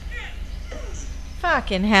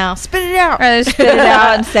 Fucking hell. Spit it out. Or they spit it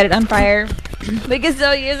out and set it on fire. We can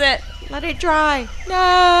still use it. Let it dry.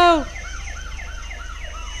 No.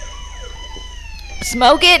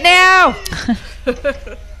 Smoke it now.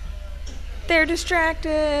 They're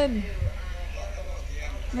distracted.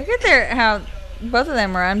 Look at how both of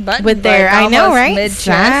them are unbuttoned. With their, like, I know, almost right? mid-chest.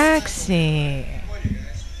 Sexy.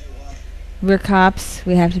 We're cops.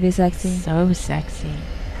 We have to be sexy. So sexy.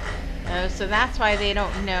 Oh, so that's why they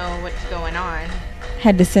don't know what's going on.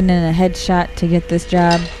 Had to send in a headshot to get this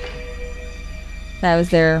job. That was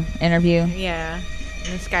their interview. Yeah. And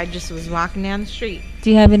this guy just was walking down the street. Do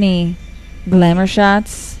you have any glamour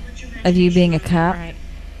shots of you being a cop? Right.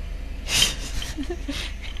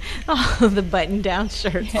 All of the button-down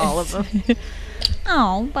shirts, all of them.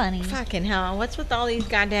 Oh, bunny. Fucking hell. What's with all these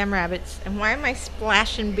goddamn rabbits? And why am I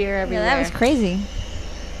splashing beer Yeah, everywhere? that was crazy.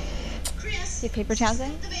 Chris, You have paper towels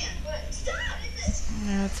in? the van. Stop!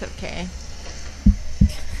 No, it's okay.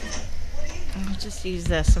 I'll just use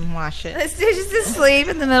this and wash it. This dude's just asleep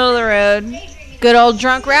in the middle of the road. Good old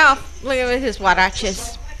drunk Ralph. Look at his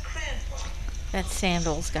huaraches. That's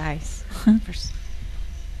sandals, guys.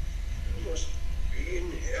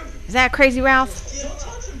 Is that Crazy Ralph?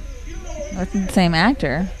 That's the same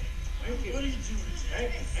actor.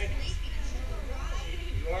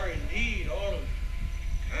 You are indeed all of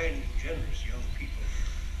kind and generous young people.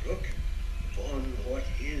 Look upon what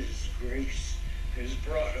His grace has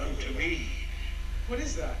brought unto me. What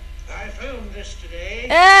is that? I found this today.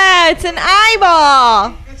 Ah, it's an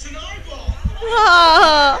eyeball. It's an eyeball.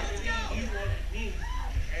 Oh, He wanted me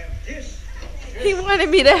to he wanted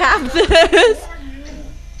me to have this. have this.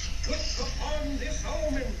 Look upon this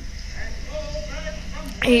omen and go back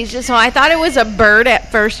from He's just, I thought it was a bird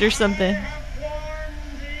at first or something. have warned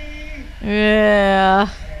thee. Yeah.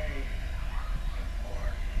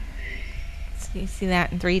 So you see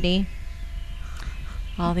that in 3D?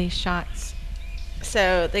 All these shots.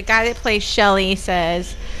 So the guy that plays Shelly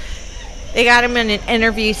says they got him in an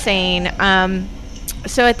interview saying,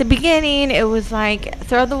 so at the beginning it was like,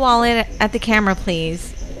 throw the wallet at the camera,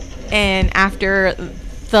 please. And after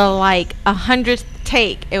the like 100th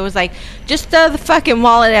take, it was like, just throw the fucking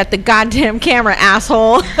wallet at the goddamn camera,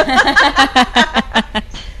 asshole.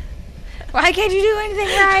 Why can't you do anything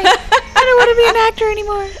right? I don't want to be an actor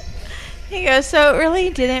anymore. He goes, so it really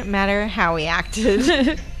didn't matter how we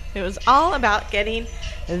acted. It was all about getting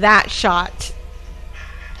that shot.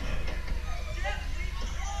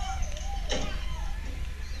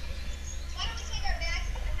 Why don't we take our bags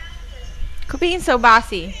to the house first? Quit being so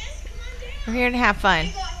bossy. Yes, come on down. We're here to have fun.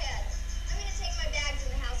 You go ahead. I'm going to take my bags in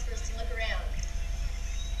the house first and look around.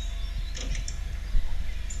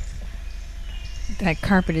 That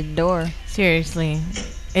carpeted door. Seriously.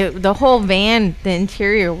 The whole van, the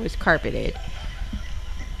interior was carpeted.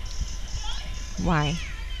 Why?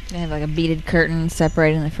 They have like a beaded curtain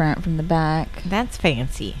separating the front from the back. That's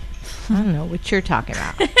fancy. I don't know what you're talking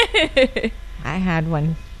about. I had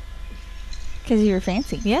one. Because you were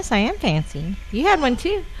fancy. Yes, I am fancy. You had one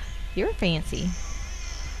too. You're fancy.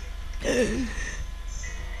 Is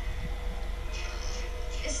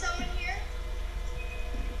someone here?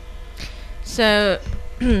 So,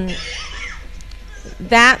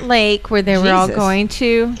 that lake where they were all Jesus. going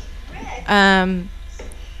to,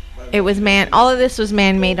 it was all of this was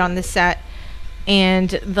man-made on the set. And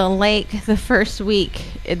the lake, the first week,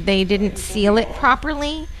 they didn't seal it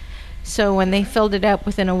properly. So when they filled it up,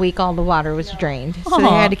 within a week, all the water was drained. So they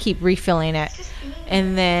Aw. had to keep refilling it.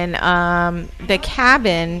 And then the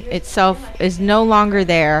cabin itself is no longer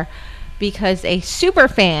there because a super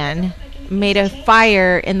fan made a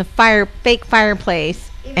fire in the fake fireplace,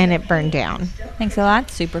 and it burned down. Thanks a lot,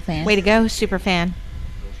 super fan. Way to go, super fan.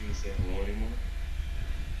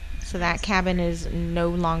 So that cabin is no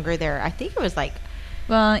longer there. I think it was like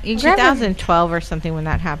Well, you grabbed, her, 2012 or something when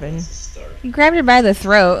that happened. you grabbed her by the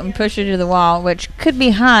throat and pushed her to the wall, which could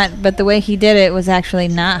be hot, but the way he did it was actually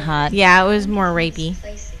not hot. Yeah, it was more rapey.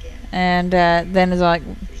 Place again. And then is like,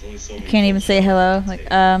 can't even say hello. Like,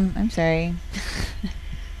 I'm sorry.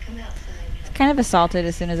 Come outside. Kind of assaulted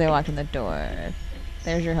as soon as I walked in the door.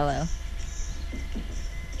 There's your hello.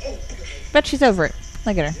 But she's over it.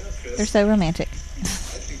 Look at her. They're so romantic. I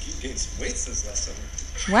think you gained some weight since last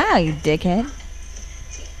summer. Wow, you dickhead.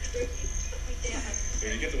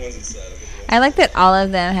 Here, you get the ones inside. I'll get the ones I like that all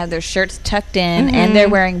of them have their shirts tucked in and they're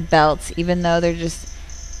wearing belts, even though they're just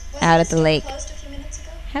out at the lake. Closed a few minutes ago?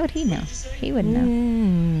 How would he know? He wouldn't know.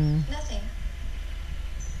 Nothing.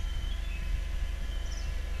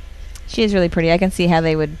 She is really pretty. I can see how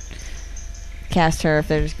they would cast her if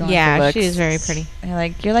they're just going for Yeah, looks. she is very pretty. They're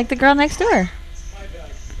like, you're like the girl next door. My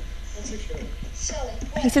bag. I'll take care of it. Shelly,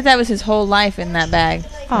 He said that was his whole life in that bag.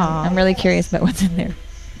 Aw. I'm really curious about what's in there.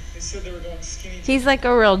 They said they were going skinny. He's like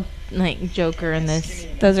a real like joker in this.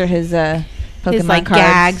 Those are his Pokemon His like cards.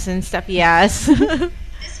 gags and stuff. Yes. this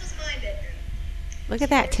was my bedroom. Look at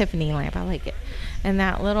that Tiffany lamp. I like it. And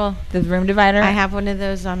that little. The room divider. I have one of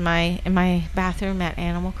those in my bathroom at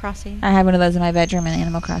Animal Crossing. I have one of those in my bedroom in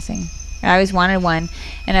Animal Crossing. I always wanted one,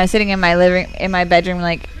 and I was sitting in my bedroom,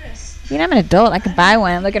 like, you know, I'm an adult. I could buy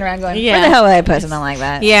one. I'm looking around, going, Yeah. where the hell would I put something like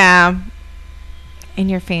that? Yeah. In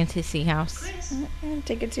your fantasy house. I'll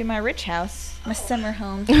take it to my rich house, my summer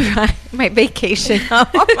home. Right. My vacation home.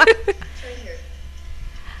 It's right here.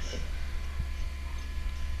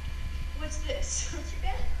 What's this? What's your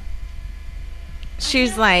bed?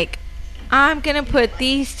 She's like, I'm going to put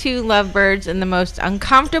these two lovebirds in the most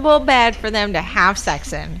uncomfortable bed for them to have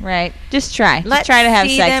sex in. Right. Just try. Let's Just try to have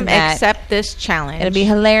see sex them in that. accept this challenge. It'll be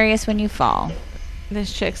hilarious when you fall.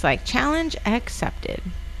 This chick's like, challenge accepted.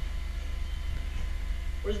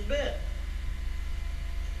 Where's the bed?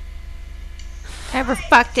 Ever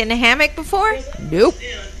fucked in a hammock before? Nope.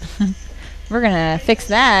 We're going to fix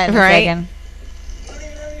that in Right. a second. I don't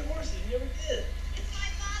even have any horses. You never did. It's my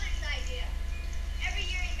father's idea. Every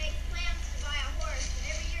year he makes plans to buy a horse,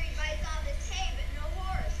 and every year he buys all this hay, but no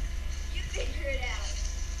horse. You figure it out.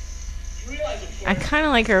 You realize, of I course, kind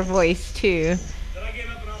of like her voice, too. that I gave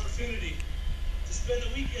up an opportunity to spend a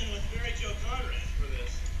weekend with Mary Jo Conrad for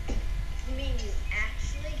this. You mean you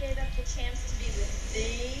actually gave up the chance to be with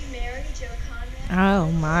the Mary Jo Conrad?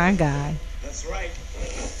 Oh, my God. That's right.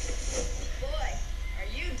 Boy, are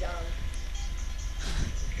you dumb.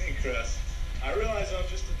 Okay, Chris. I realize I'm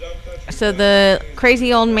just a dumb country. So the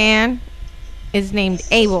crazy old man is named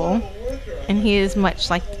Abel, and he is much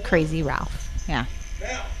like Crazy Ralph. Yeah.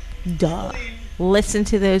 Now, Duh. Listen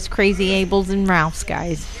to those crazy Abels and Ralphs,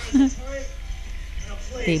 guys. there's a time and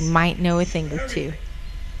a They place. might know a thing or two.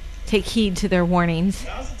 Take heed to their warnings.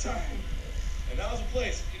 Now's the time. And now's the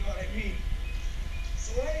place, if you know what I mean.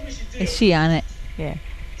 So what I think we should do Is she on it? Yeah.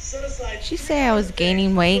 set aside She 3 say I was hours a day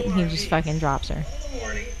gaining weight, and for he our just needs. fucking drops her. 1 in the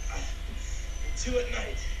morning and 2 at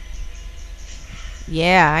night.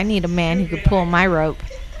 Yeah, I need a man who could pull my rope.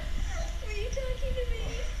 Were you talking to me?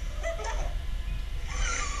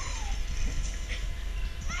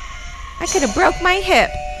 I could have broke my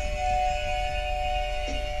hip.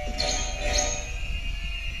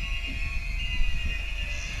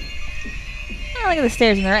 Oh, look at the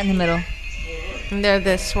stairs, and they're right in the middle. And they're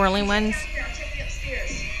the swirling ones. Here, I'll take you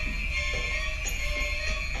upstairs.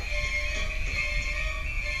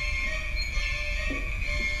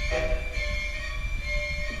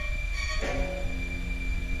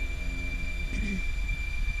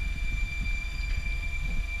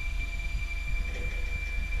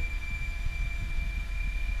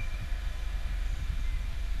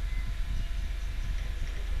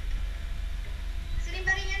 Is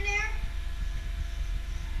anybody in there?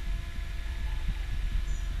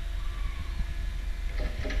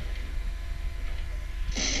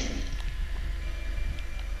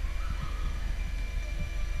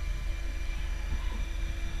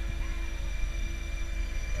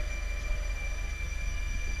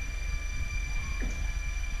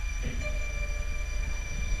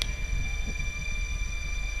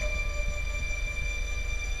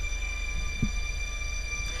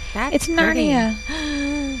 That's It's pretty.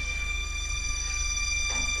 Narnia.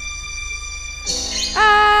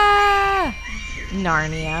 Ah!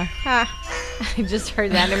 Narnia. Ha. I just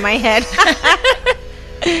heard that in my head.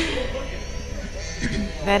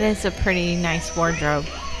 That is a pretty nice wardrobe.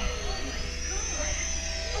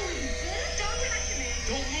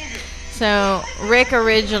 So, Rick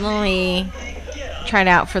originally tried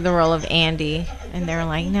out for the role of Andy, and they were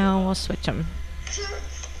like, no, we'll switch him.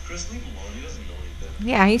 Chris, leave him alone. He doesn't know any better.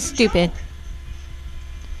 Yeah, he's stupid.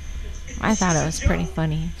 I thought it was pretty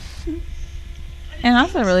funny. And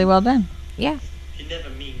also really well done. Yeah. You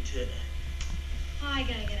never mean to. Oh, I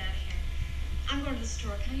gotta get out of here. I'm going to the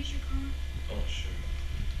store. Can I use your car? Oh, sure.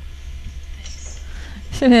 Thanks.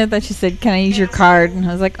 I thought she said, can I use your card? And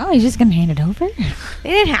I was like, oh, he's just going to hand it over? They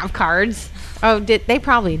didn't have cards. Oh, did they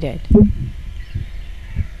probably did.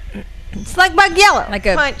 Slug Bug Yellow. Like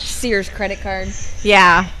a Punch. Sears credit card.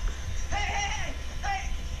 Yeah. Hey!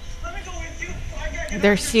 Let me go with you. I gotta get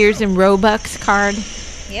Their out of Sears and Robux card.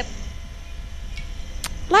 Yep.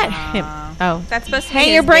 Let him. Oh. That's supposed to be Hey,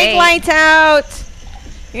 his your brake date. light's out.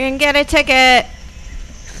 You can get a ticket.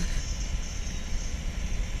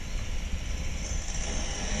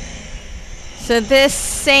 So this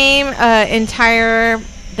same entire,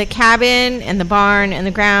 the cabin and the barn and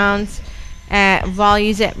the grounds at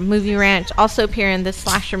Voluset Movie Ranch also appear in the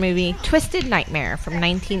slasher movie Twisted Nightmare from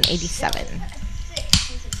 1987. Sick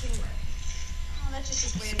sense of humor. Oh, that's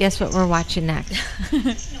just his way So of guess what we're watching next?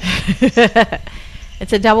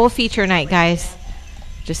 It's a double feature night, guys.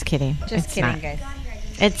 Just kidding. Just It's kidding, not. guys. God, here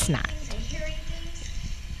I've been It's not. and hearing things.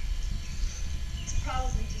 It's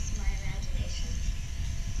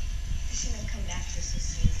come back here so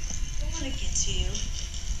soon. Don't want to get to you.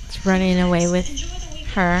 It's running away with Enjoy the weekend.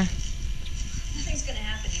 her. Nothing's gonna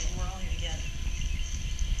happen here when we're all here together.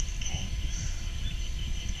 Okay.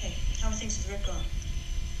 Hey, how are things with Rick going?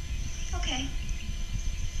 Okay.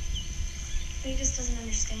 But he just doesn't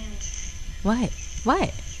understand. What?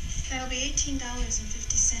 What? That'll be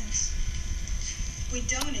 $18.50. We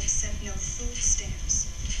don't accept no food stamps.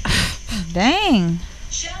 Dang.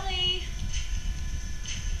 Shelley!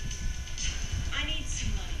 I need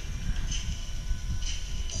some money.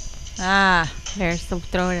 Ah, there's the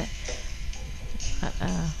throw it.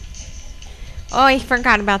 Oh, I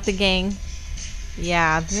forgot about the gang.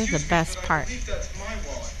 Yeah, this is the best part. I believe that's my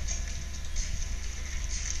wallet.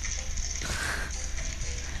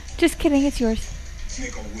 Just kidding, it's yours.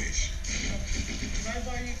 Make a wish. Can I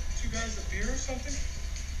buy you two guys a beer or something?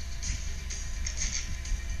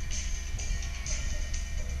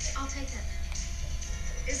 I'll take that.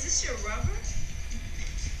 Is this your rubber?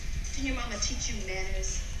 Can your mama teach you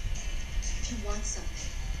manners? If you want something,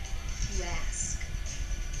 you ask.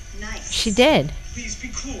 Nice. She did. Please be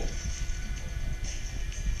cool.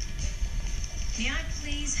 May I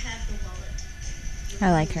please have the wallet?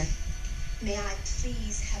 I like her. May I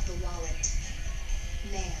please have the wallet,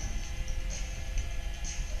 ma'am?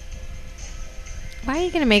 Why are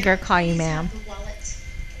you gonna make her call you Please ma'am? have the wallet,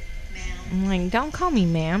 ma'am. I'm like, don't call me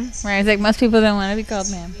ma'am. Whereas like most people don't want to be called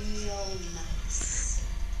ma'am. Real nice.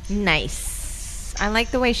 Nice. I like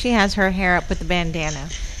the way she has her hair up with the bandana.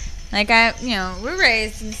 Like we're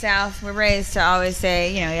raised in the South. We're raised to always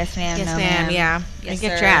say, yes ma'am, Yes, no ma'am. ma'am. Yeah. Yes, I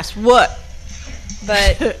get sir. your ass. What?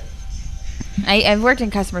 But I've worked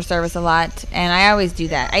in customer service a lot, and I always do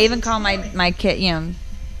that. I even call my kid,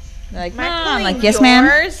 like mom, like yes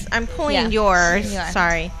ma'am. I'm pulling Yeah. yours. You are.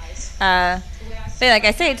 Sorry. But like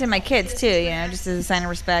I say it to my kids too, just as a sign of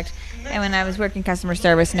respect. And when I was working customer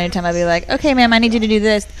service, and anytime I'd be like, okay, ma'am, I need you to do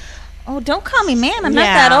this. Oh, don't call me ma'am. I'm not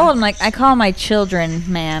Yeah. that old. I'm like, I call my children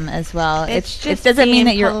ma'am as well. It's It just doesn't being mean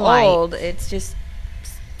that you're polite. old. It's just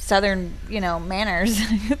Southern, manners.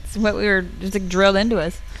 It's what we were just like, drilled into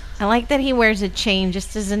us. I like that he wears a chain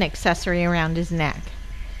just as an accessory around his neck.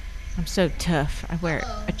 I'm so tough. I wear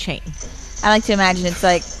a chain. I like to imagine it's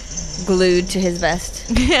like glued to his vest.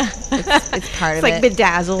 Yeah. It's part It's of like it.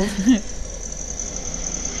 bedazzled.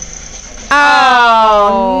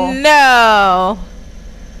 Oh, no.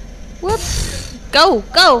 Whoops. Go.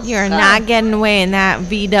 You're Go. not getting away in that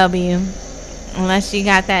VW. Unless you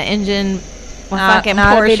got that engine, fucking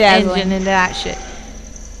not Porsche bedazzling. engine into that shit.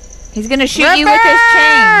 He's going to shoot you with his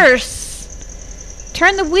chain. Reverse!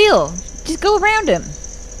 Turn the wheel. Just go around him.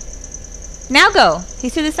 Now go.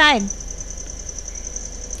 He's to the side.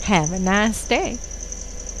 Have a nice day.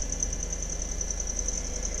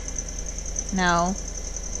 No.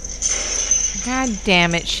 God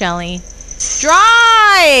damn it, Shelley.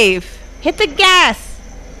 Drive! Hit the gas.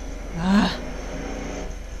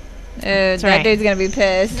 That right. dude's going to be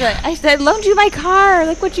pissed. He's like, I said, loaned you my car.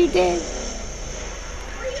 Look what you did.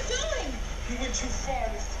 What are you doing? You went too far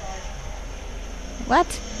this time.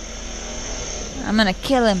 What? I'm going to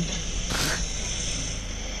kill him.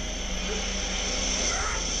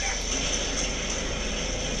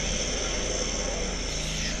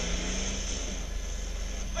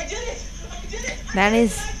 I did it! I did it! That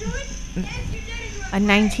is Do it? Yes, you did it. You a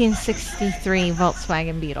 1963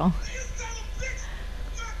 Volkswagen Beetle. You son of a bitch!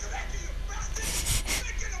 Not connected, you bastard! I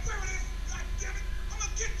can't get away with this! God damn it! I'm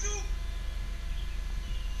gonna get you!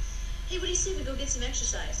 Hey, what do you say we go get some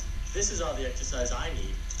exercise? This is all the exercise I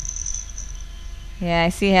need. Yeah, I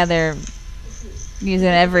see how they're using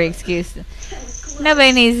every excuse.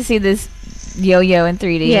 Nobody needs to see this yo-yo in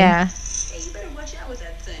 3D. Yeah. Hey, you better watch out with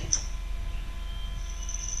that thing.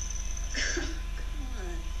 Come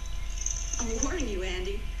on. I'm warning you,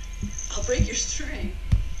 Andy. I'll break your string.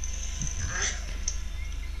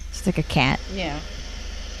 It's like a cat. Yeah.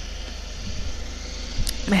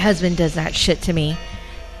 My husband does that shit to me.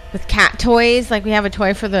 With cat toys, like we have a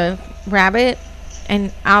toy for the rabbit,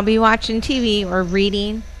 and I'll be watching TV or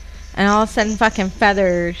reading, and all of a sudden fucking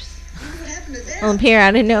feathers will appear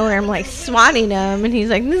out of nowhere. I'm like swatting him, and he's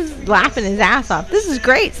like, this is laughing his ass off. This is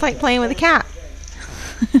great. It's like playing with a cat.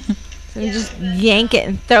 So you just yank it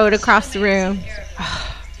and throw it across the room.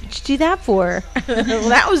 What'd you do that for? Well,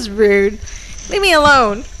 that was rude. Leave me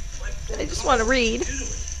alone. I just want to read.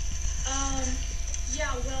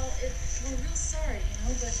 Yeah, well, we're real sorry,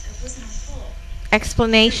 but it wasn't our fault.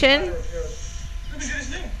 Explanation. Let me get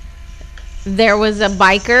his name. There was a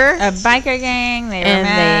biker, A biker gang. They were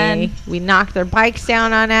and mad. we knocked their bikes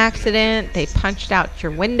down on accident. They punched out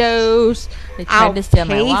your windows. They tried I'll to steal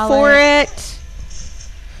my pay wallet. for it.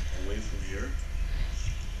 Away from here.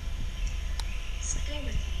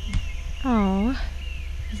 Oh.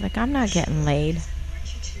 He's like, I'm not getting laid.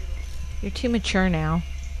 Aren't you two? You're too mature now.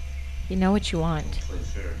 You know what you want. Play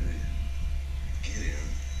fair, do you? Get in.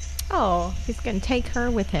 Oh, he's going to take her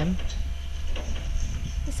with him.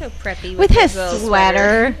 He's so preppy With his little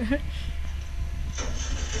sweater.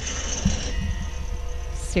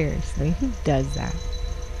 Seriously, who does that?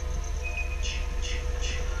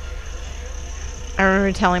 I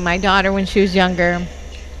remember telling my daughter when she was younger,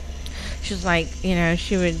 she was like, you know,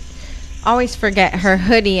 she would always forget her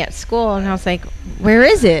hoodie at school. And I was like, where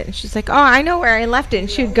is it? And she's like, oh, I know where I left it. And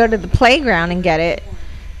she would go to the playground and get it.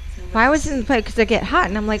 Why was it in the play? Because I get hot.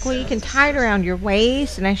 And I'm like, well, you can tie it around your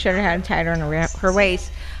waist. And I showed her how to tie it around her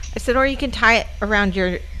waist. I said, or you can tie it around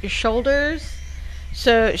your shoulders.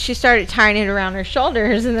 So she started tying it around her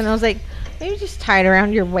shoulders. And then I was like, maybe just tie it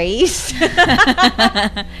around your waist.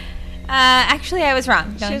 Actually, I was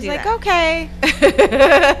wrong. Don't She was do like, that. okay.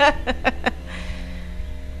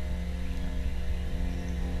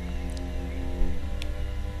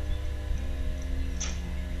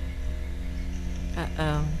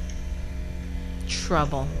 Uh-oh.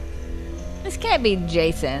 Trouble. This can't be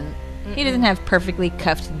Jason. He doesn't have perfectly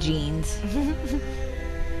cuffed jeans.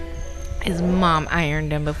 His mom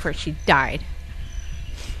ironed him before she died.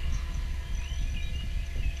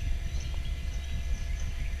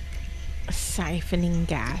 Siphoning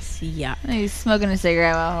gas. Yup. He's smoking a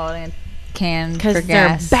cigarette while holding a can for Because they're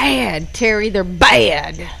gas. bad, Terry. They're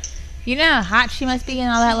bad. You know how hot she must be in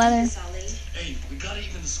all that leather? Hey, we gotta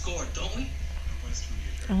even the score, don't we?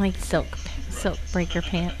 I like silk breaker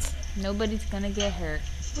pants. Nobody's gonna get hurt.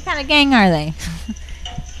 What kind of gang are they?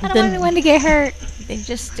 I don't The- want anyone to get hurt. They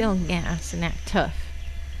just steal gas and act tough.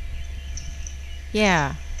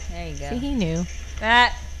 Yeah. There you See, go. he knew.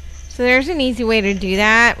 That. So there's an easy way to do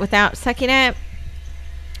that without sucking it.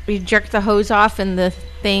 You jerk the hose off in the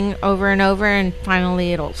thing over and over, and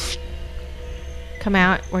finally it'll come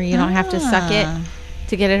out where you don't have to suck it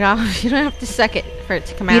to get it off. You don't have to suck it for it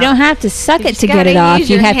to come out. You don't have to suck You it just to get gotta it off. use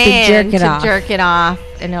You your have to hand jerk it to off. jerk it off,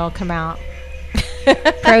 and it'll come out.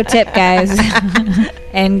 Pro tip, guys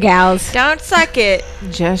and gals. Don't suck it.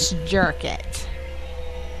 Just jerk it.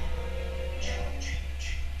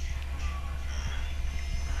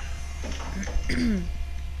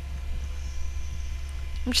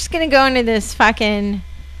 I'm just gonna go into this fucking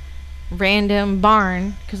random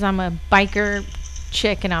barn because I'm a biker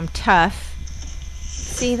chick and I'm tough.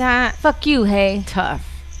 See that? Fuck you, hey. Tough.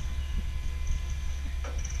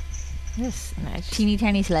 This and I just Teeny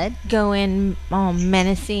tiny sled. go in all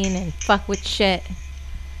menacing and fuck with shit.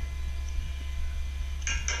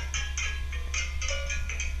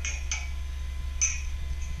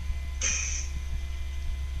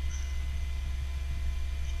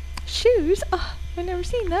 Shoes? Oh, I've never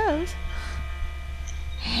seen those.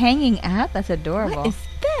 Hanging out? That's adorable. What is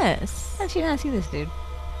this? How did you not see this, dude?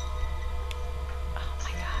 Oh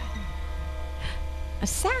my god. A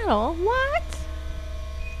saddle? What?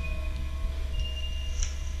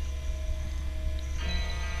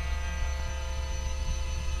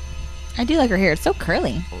 I do like her hair. It's so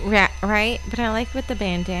curly. Right? But I like with the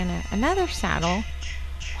bandana. Another saddle.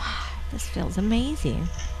 Wow, this feels amazing.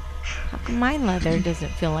 How come my leather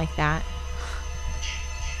doesn't feel like that?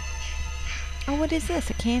 Oh, what is this?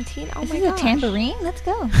 A canteen? Oh Is my this gosh. a tambourine? Let's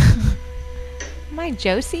go. Am I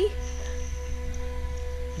Josie?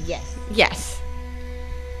 Yes. Yes.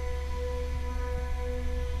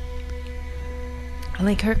 I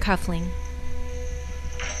like her cuffling.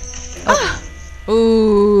 Oh.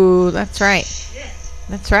 Ooh, that's right.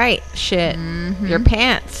 That's right. Shit. Mhm. Your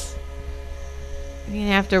pants. You're going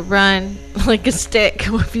to have to run like a stick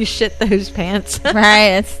if you shit those pants.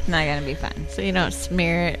 Right? It's not going to be fun. So you don't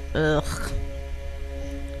smear it. Ugh.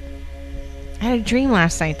 I had a dream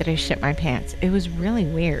last night that I shit my pants. It was really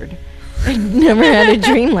weird. I never had a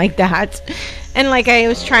dream like that. And like I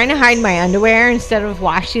was trying to hide my underwear instead of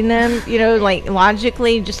washing them, you know, like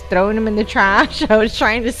logically just throwing them in the trash. I was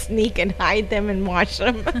trying to sneak and hide them and wash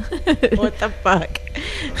them. What the fuck?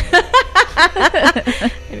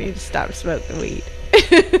 I need to stop smoking weed.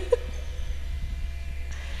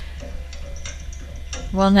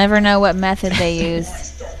 We'll never know what method they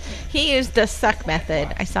used. He used the suck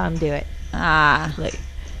method. I saw him do it. Ah. Look.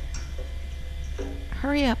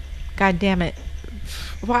 Hurry up. God damn it.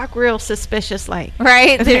 Walk real suspicious like.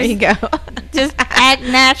 Right? There you go. Just act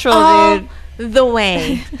natural, All dude. the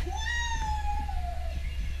way.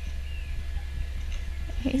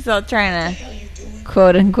 He's all trying to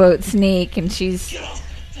quote unquote sneak, and she's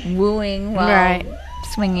wooing while Right.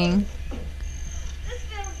 swinging. This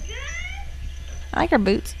feels good. I like her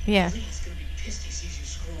boots. Yeah. He's gonna be pissed he sees you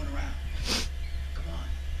screwing around. Come on,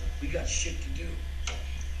 we got shit to do.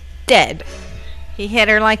 dead. He hit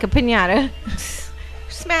her like a piñata.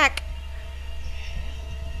 Smack.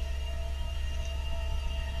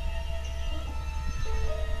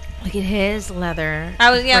 Look at his leather.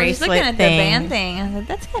 I was just looking bracelet at the thing. band thing. I was like,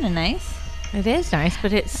 that's kind of nice. It is nice,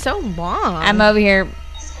 but it's so long. I'm over here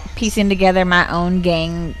piecing together my own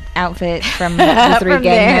gang outfit from the three From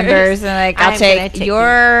gang theirs. members. And like, I'm I'll gonna take take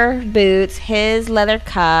your boots, his leather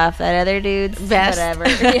cuff, that other dude's Vest. whatever.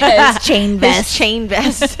 Yeah, his chain His vest. chain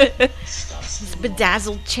vest. His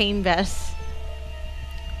bedazzled chain vest.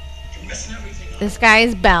 You're messing everything up. This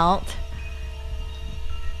guy's belt.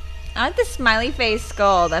 I like the smiley face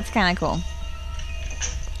skull. That's kind of cool.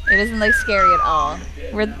 It doesn't look scary at all.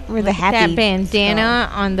 We're the happy. That bandana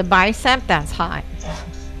on the bicep, that's hot.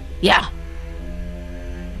 Yeah.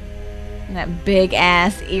 And that big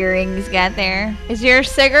ass earring he's got there. Is your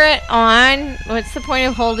cigarette on? What's the point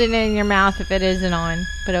of holding it in your mouth if it isn't on?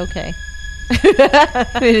 But okay.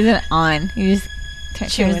 It isn't on. You just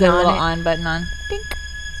Chewing turns the on little it. on button on. Dink.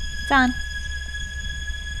 It's on.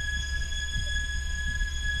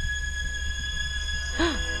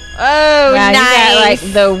 Oh, Wow, nice. you got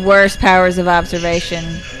like the worst powers of observation.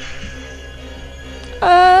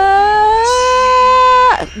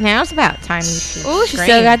 Now's about time you should. Ooh, she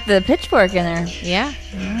still got the pitchfork in there. Yeah.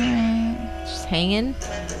 Just hanging.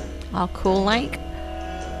 All cool like.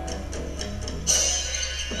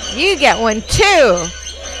 You get one too.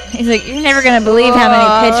 He's like, you're never gonna believe how many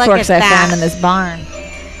Oh, look pitchforks I at that. found in this barn.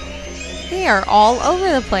 They are all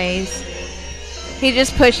over the place. He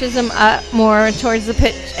just pushes them up more towards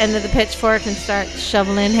the end of the pitchfork and starts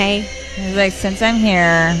shoveling hay. He's like, since I'm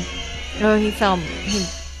here, Oh, he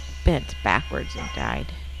bent backwards and died.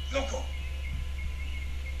 Loco,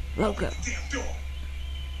 Loco. damn door.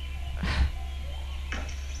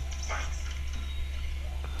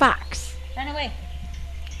 Fox. run away.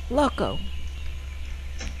 Loco.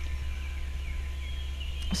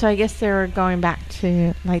 So I guess they were going back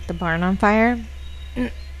to light the barn on fire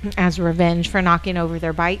as revenge for knocking over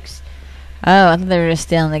their bikes. Oh, I thought they were just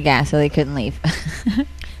stealing the gas so they couldn't leave.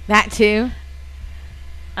 That too.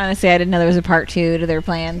 Honestly, I didn't know there was a part 2 to their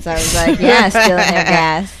plans. I was like, yeah, stealing their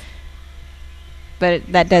gas. But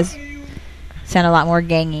that does sound a lot more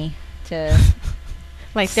gangy to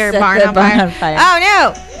Like their set barn the on barn fire. on fire.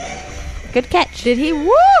 Oh no! Good catch. Did he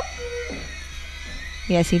whoop?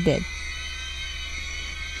 Yes, he did.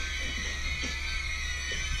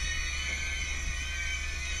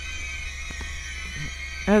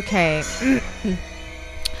 Okay.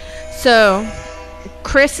 So,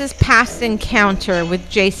 Chris's past encounter with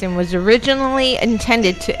Jason was originally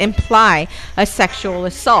intended to imply a sexual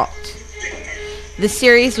assault. The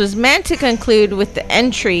series was meant to conclude with the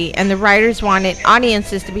entry, and the writers wanted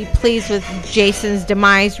audiences to be pleased with Jason's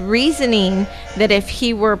demise, reasoning that if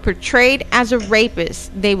he were portrayed as a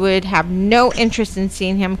rapist, they would have no interest in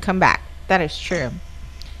seeing him come back. That is true.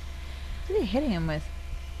 What are they hitting him with?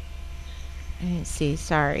 I didn't see,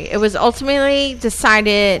 sorry. It was ultimately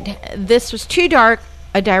decided this was too dark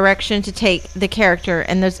a direction to take the character,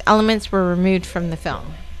 and those elements were removed from the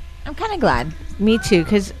film. I'm kind of glad. Me too,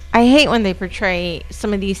 because I hate when they portray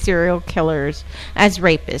some of these serial killers as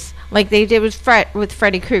rapists, like they did with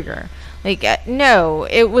Freddy Krueger. Like, no,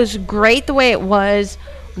 it was great the way it was.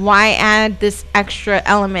 Why add this extra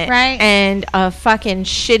element? Right. And a fucking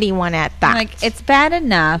shitty one at that. Like, it's bad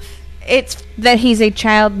enough it's that he's a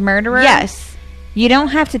child murderer. yes. You don't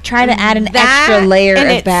have to try to add an That extra layer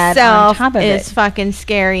in of bad itself on top of is it. fucking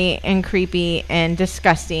scary and creepy and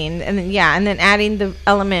disgusting. And then, and then adding the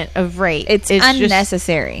element of rape. It's just-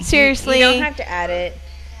 unnecessary. seriously, You don't have to add it.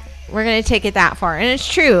 we're gonna take it that far, and it's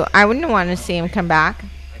true. I wouldn't want to see him come back.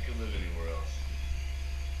 I could live anywhere else.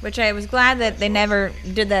 Which I was glad that they never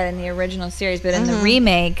did that in the original series, but in the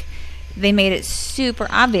remake, they made it super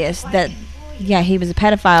obvious that, yeah, he was a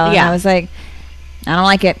pedophile. And Yeah. I was like, I don't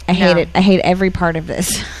like it. I hate No. it. I hate every part of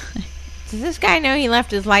this. Does this guy know he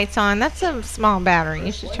left his lights on? That's a small battery.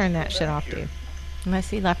 You should turn that shit off, dude.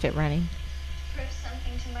 Unless he left it running. Prove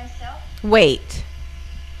something to myself. Wait,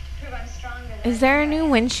 Prove I'm stronger than is there a new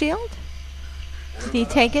windshield? Did he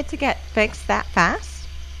take it to get fixed that fast?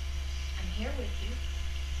 I'm here with you.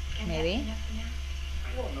 And Maybe. that's enough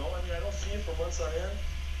now. I don't know. I mean, I don't see you for months on end.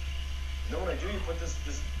 You know, when I do, you put this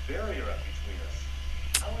barrier up between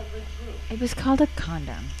us. How do I break through? It was called a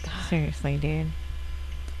condom. Seriously, dude.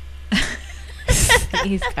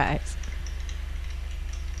 These guys.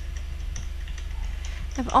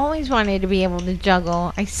 I've always wanted to be able to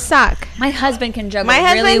juggle. I suck. My husband can juggle My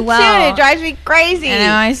husband really well. too, and it drives me crazy. I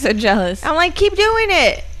know, I'm so jealous. I'm like, keep doing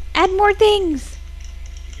it. Add more things.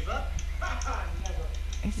 You give up?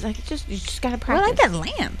 He's like, you just gotta I practice. like that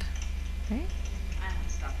lamp. I don't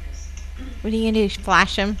stop this. What are you gonna do?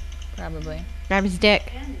 Flash him? Probably. Grab his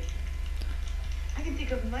dick? Andy, I can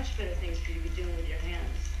think of much better things for you to be doing with your hands.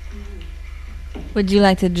 Would you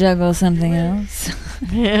like to juggle something else?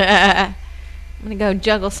 I'm gonna go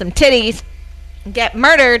juggle some titties and get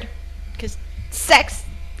murdered because sex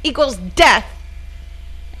equals death.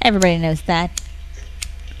 Everybody knows that.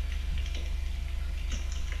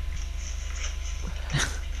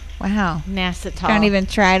 Wow. NASA talk. Don't even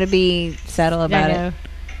try to be subtle about it.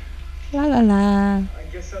 La la la. I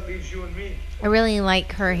guess that leaves you and me. I really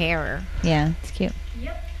like her hair. Yeah, it's cute.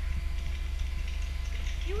 Yep.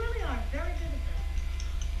 You really are very good at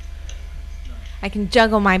that. I can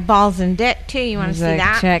juggle my balls and dick too. You want to He's see like,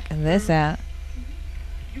 that? check this out.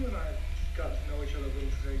 You and I got to know each other a little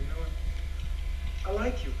today, you know? I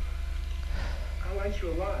like you. I like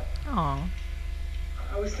you a lot. Aw.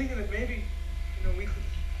 I was thinking that maybe, you know, we could...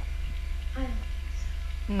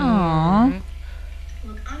 Aww.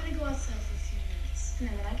 Look, I'm gonna go outside for a few minutes, and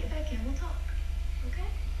then when I get back in, we'll talk.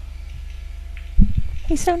 Okay?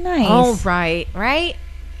 He's so nice. All right, right?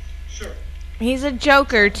 Sure. He's a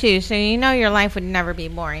joker too, so you know your life would never be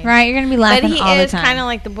boring. Right, you're going to be But laughing he all the is time. kind of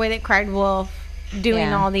like the boy that cried wolf, doing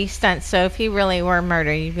Yeah. all these stunts. So if he really were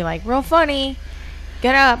murdered, you'd be like, real funny.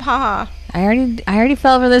 Get up, haha. I already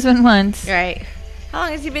fell for this one once. Right. How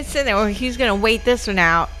long has he been sitting there? Well, he's gonna wait this one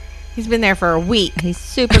out. He's been there for a week. He's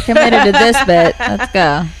super committed to this bit. Let's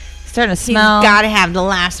go. Starting to He's smell. got to have the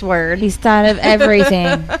last word. He's thought of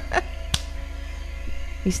everything.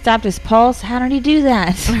 He stopped his pulse. How did he do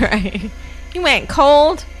that? Right. He went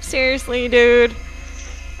cold. Seriously, dude.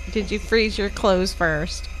 Did you freeze your clothes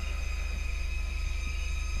first?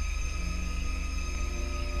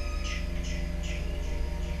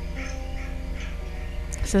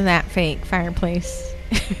 So that fake fireplace.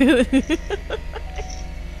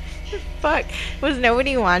 Fuck. Was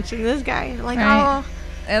nobody watching this guy? Like, Right. oh,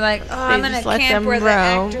 They're like, oh, I'm going just to let camp them where the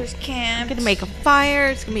roam. actors camp. I'm going to make a fire.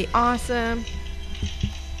 It's going to be awesome.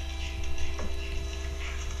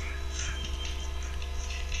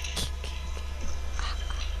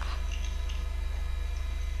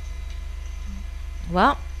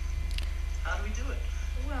 Well, How do we do it?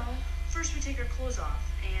 Well, first we take our clothes off,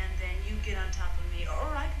 and then you get on top of me,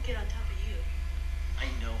 or I could get on top of you. I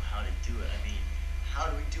know how to do it. I mean, how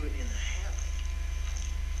do we do it in the hammock?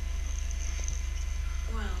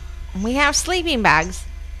 Well, we have sleeping bags.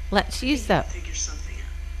 Let's use them. Figure something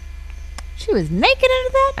out. She was naked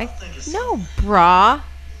under that? No bra.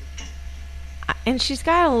 And she's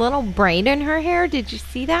got a little braid in her hair. Did you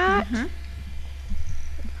see that? Mm-hmm.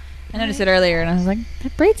 I noticed it earlier, and I was like,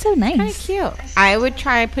 that braid's so Kind of nice. cute. I would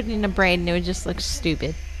try putting a braid, and it would just look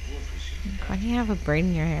stupid. Why do you have a braid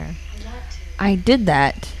in your hair? I want to. I did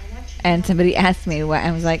that, I want you to. and somebody asked me why.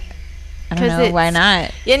 I was like, I don't 'Cause know, why it's-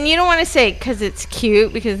 not? And you don't want to say because it's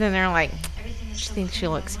cute, because then they're like, Everything is she so thinks she clear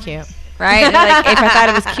in looks my cute. mind. Right? And like, if I thought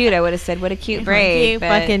it was cute, I would have said, what a cute braid. You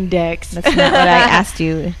but fucking dicks. that's not what I asked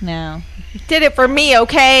you. No. Did it for me,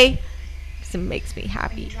 okay? 'Cause it makes me When you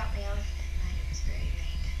happy. dropped me off that night, it was very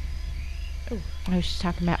late. Oh, she's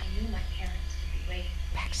talking about I knew my parents would be waiting.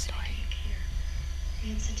 backstory. I didn't care. We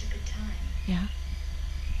had such a good time. Yeah.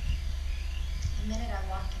 The minute I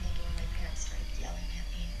walked in the door, my parents started yelling at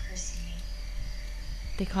me and cursing me.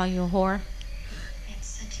 They call you a whore, We had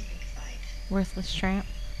such a big fight. worthless tramp.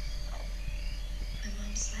 My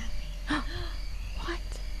mom slapped me. What?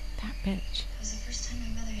 That bitch. It was the first time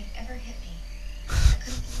my mother had ever hit me. I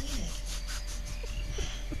couldn't believe it.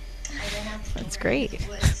 I ran out the That's door great. into the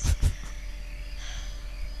woods.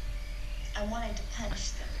 I wanted to punish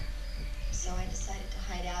them, so I decided to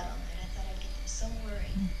hide out all night. I thought I'd get them so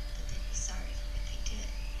worried that they'd be sorry for what they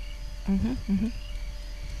did. Mm-hmm.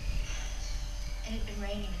 It had been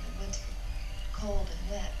raining and the woods were cold and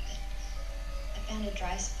wet, but I found a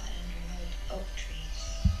dry spot under an old oak tree.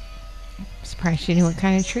 Surprised she knew what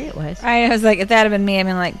kind of tree it was. I was like, if that had been me, I'd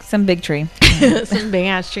been like, some big tree. Some big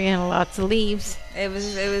ass tree and lots of leaves. It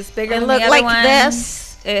was bigger It than looked the other like one.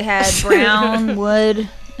 this. It had brown wood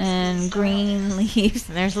and green leaves.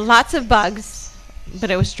 And there's lots of bugs,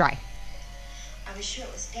 but it was dry. I was sure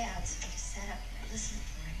it was Dad, so I just sat up and I listened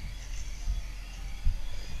for him.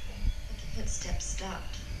 But the footsteps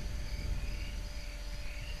stopped.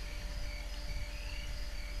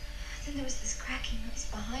 Then there was this cracking noise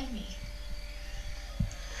behind me.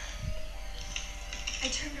 I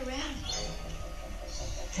turned around,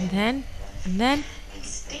 And then, and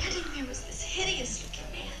standing there was this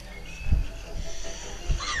hideous-looking man.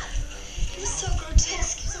 He was so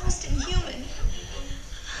grotesque, he was almost inhuman.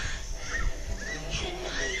 He had a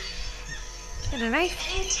knife, and a knife.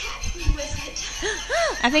 and he attacked me with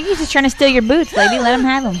it. I think he's just trying to steal your boots, lady. Let him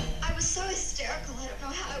have them. I was so hysterical, I don't know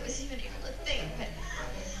how I was even able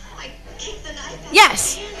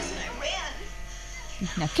Yes.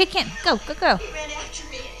 Now kick him. Go, go, go. He ran after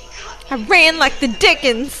me and he caught me. I ran like the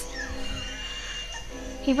Dickens.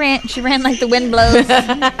 She ran like the wind blows. He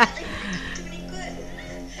didn't do any good.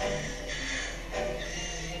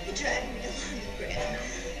 He dragged me along the ground.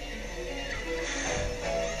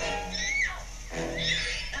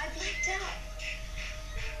 I blacked out.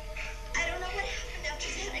 I don't know what happened after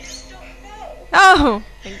that. I just don't know. Oh,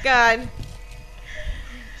 thank God.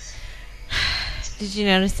 Did you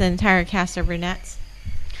notice the entire cast are brunettes?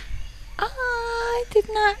 I did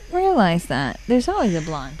not realize that. There's always a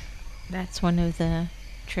blonde. That's one of the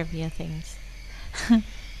trivia things. When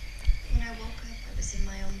I woke up, I was in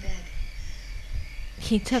my own bed.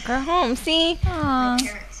 He took her home. See? My Aww.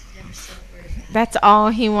 parents had never said a word about it. That's all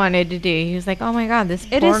he wanted to do. He was like, oh my God, this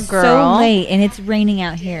It poor is girl. so late and it's raining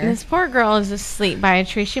out here. This poor girl is asleep by a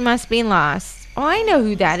tree. She must be lost. Oh, I know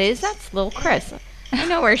who that is. That's little Chris. I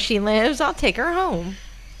know where she lives. I'll take her home.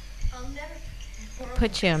 I'll never forget that horrible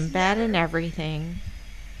Put you in place. bed and Never. everything.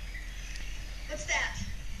 What's that?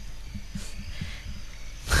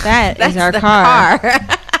 That is our the car.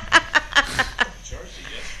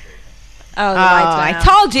 Oh, the Oh, lights I went out.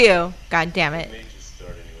 told you. God damn it. May just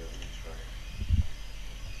start anyway.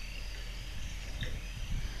 Let me try.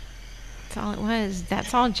 That's all it was.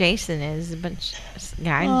 That's all Jason is. A bunch of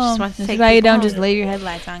guy who Oh, just wants to this take is why you people don't home. just leave your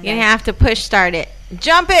headlights on. You're guys. gonna have to push start it.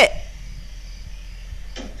 Jump it.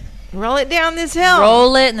 Roll it down this hill.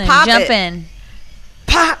 Roll it and then Pop jump it. in.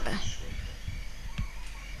 Pop.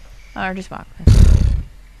 Or just walk.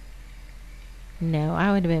 No,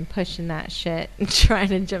 I would have been pushing that shit and trying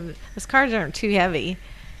to jump. Those cars aren't too heavy.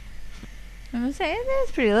 I'm gonna say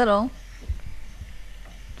it's pretty little.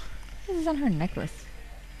 This is on her necklace.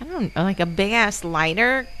 I don't know, like a big ass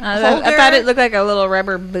lighter I holder. thought it looked like a little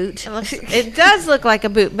rubber boot. It does look like a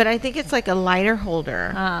boot, but I think it's like a lighter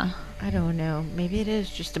holder. Ah, I don't know. Maybe it is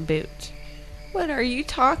just a boot. What are you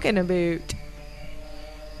talking about?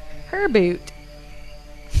 Her boot.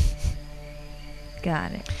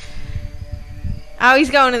 got it. Oh,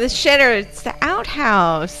 he's going to the shitter. It's the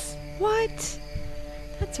outhouse. What?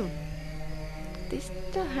 That's a... They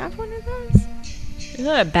still have one of those? Is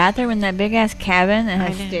that a bathroom in that big ass cabin that I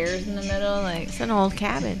has know. stairs in the middle? Like It's an old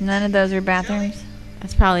cabin. none of those are bathrooms.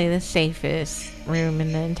 That's probably the safest room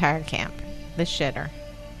in the entire camp. The shitter.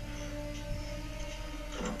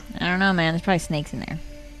 I don't know, man. There's probably snakes in there.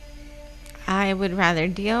 I would rather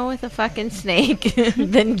deal with a fucking snake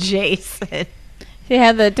than Jason. She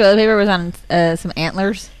had the toilet paper was on some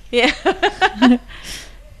antlers. Yeah.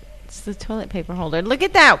 It's the toilet paper holder. Look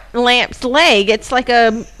at that lamp's leg. It's like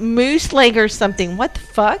a moose leg or something. What the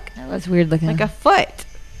fuck? That was weird looking. Like a foot.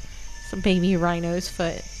 It's a baby rhino's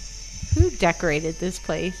foot. Who decorated this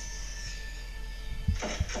place?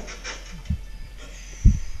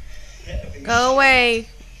 Go away,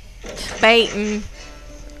 Baton.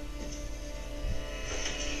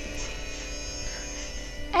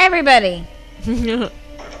 Everybody,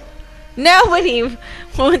 Nobody.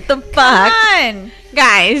 What the fuck? come on.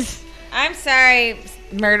 Guys. I'm sorry,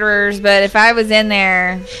 murderers, but if I was in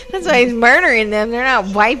there, That's why he's murdering them. They're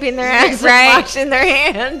not wiping their ass Right. and washing their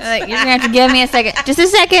hands. like, you're gonna have to give me a second. Just a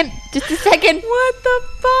second. Just a second. What the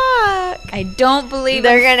fuck? I don't believe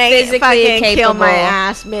They're I'm gonna physically fucking kill capable my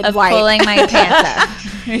ass of mid-wipe. pulling my pants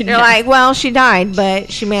up. You're like, well, she died,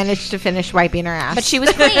 but she managed to finish wiping her ass. but she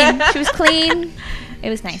was clean. She was clean. It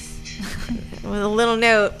was nice. With a little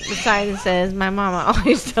note beside it says, my mama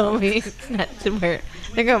always told me not to wear.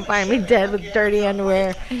 They're going to find me dead with dirty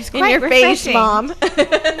underwear. In quite your face, refreshing. Mom.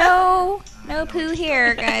 No poo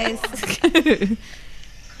here, guys.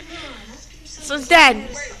 So it's dead.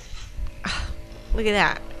 Look at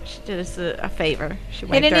that. She did us a favor. She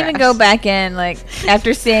They wiped didn't her even ass. go back in, like,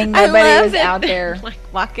 after seeing I nobody love was that out they're, there. like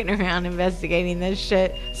walking around investigating this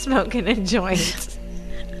shit, smoking a joint.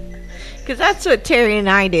 Because that's what Terry and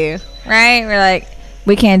I do. Right? We're like,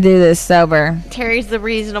 we can't do this sober. Terry's the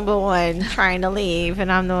reasonable one trying to leave,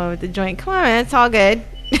 and I'm the one with the joint. Come on, man, it's all good.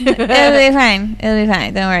 It'll be fine. It'll be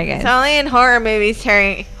fine. Don't worry, It's guys. only in horror movies,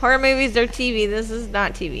 Terry. Horror movies are TV. This is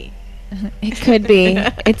not TV. It could be.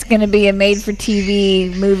 It's going to be a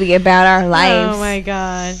made-for-TV movie about our lives Oh my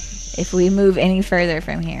god. if we move any further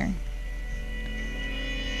from here.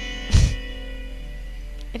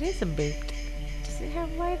 It is a boot. Does it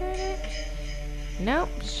have lighter in it? Nope,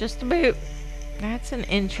 it's just a boot. That's an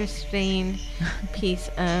interesting piece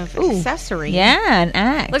of Ooh, accessory. Yeah, an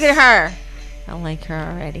axe. Look at her. I like her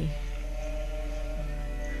already.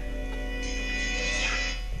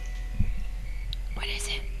 What is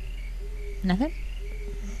it? Nothing?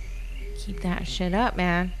 Keep that shit up,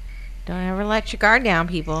 man. Don't ever let your guard down,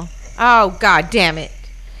 people. Oh, god damn it.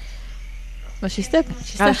 Well, she still Oh,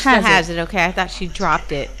 she still has it. Okay, I thought she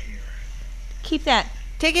dropped it. Keep that.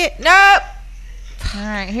 Take it. Nope. All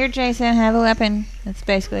right, here, Jason, have a weapon. That's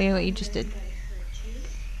basically what you just did.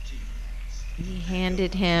 You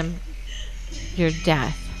handed him your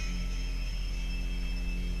death.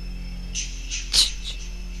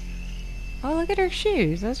 Oh, look at her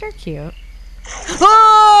shoes. Those are cute.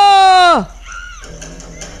 Oh!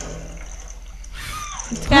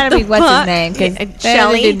 It's got to be what's his name, because the other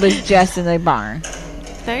Shelly dude was just in the barn.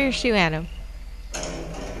 Throw your shoe at him.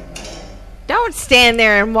 Don't stand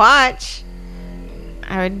there and watch.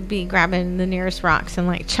 I would be grabbing the nearest rocks and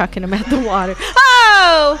like chucking them at the water.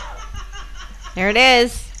 Oh! There it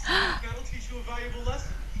is. That'll teach you a valuable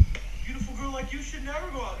lesson. Beautiful girl like you should never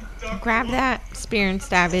go out and duck. Grab that spear and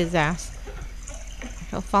stab his ass.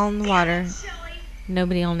 He'll fall in the water. Shelly,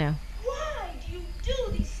 Nobody will know. why do you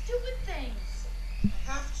do these stupid things? I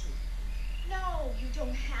have to. No, you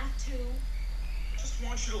don't have to. I just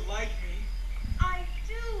want you to like me. I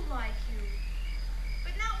do like you.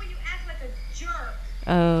 But not when you act like a jerk.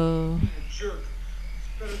 Oh. Being a jerk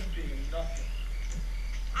is better than being a nothing.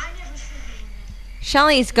 I never said you were nothing.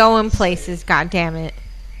 Shelly's going places, goddammit.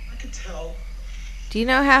 I could tell. Do you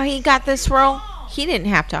know how he got this role? He didn't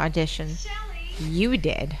have to audition. Shelly, You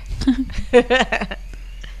did.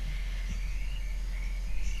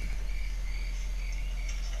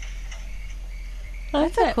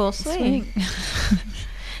 That's a cool swing.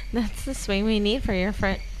 That's the swing we need for your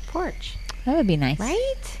front porch. That would be nice.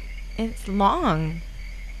 Right? It's long.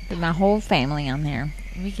 Put my whole family on there.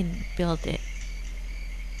 We can build it.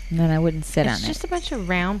 And then I wouldn't sit on It's it. just a bunch of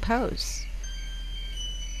round posts.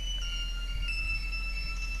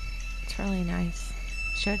 It's really nice.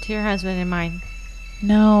 Show it to your husband and mine.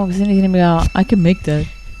 No, because then he's going to be all, I can make that.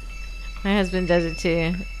 My husband does it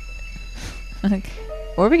too. Like,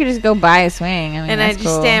 or we could just go buy a swing. I mean, And I that's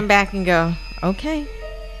just cool. stand back and go, okay.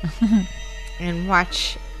 And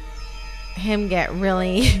watch him get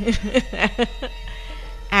really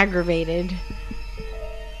aggravated.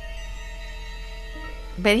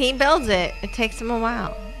 But he builds it. It takes him a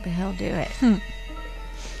while, but he'll do it.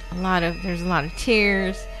 There's a lot of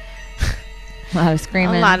tears, A lot of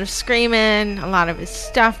screaming. a lot of screaming, a lot of his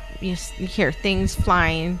stuff. You hear things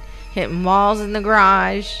flying, hitting walls in the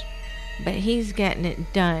garage, but he's getting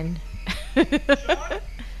it done. Sean? Chili?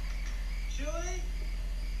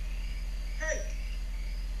 Hey,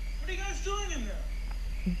 what are you guys doing in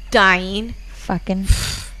there? Dying. Fucking.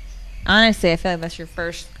 Honestly, I feel like that's your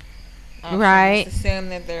first option. Right. Just assume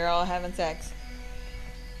that they're all having sex.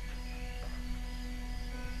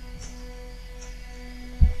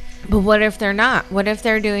 But what if they're not? What if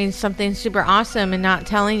they're doing something super awesome and not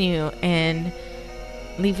telling you and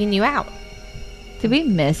leaving you out? Did we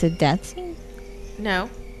miss a death scene? No.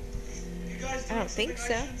 You guys I don't think doing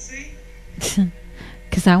something I so. shouldn't see?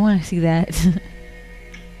 Because I want to see that.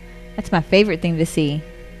 That's my favorite thing to see.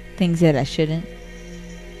 Things that I shouldn't.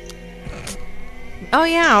 Oh,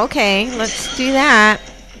 yeah, okay. Let's do that.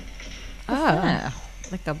 that?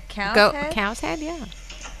 Like a Cow's head? cow's head, yeah.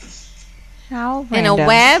 How In a random.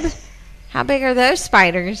 web? How big are those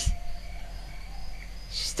spiders?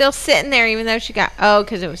 She's still sitting there even though she got... Oh,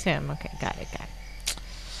 because it was him. Okay, got it.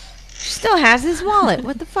 She still has his wallet.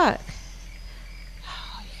 What the fuck?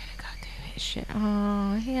 Oh, you gotta go through his shit.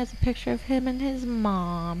 Oh, he has a picture of him and his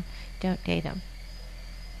mom. Don't date him.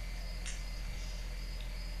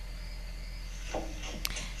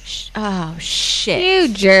 Oh, shit.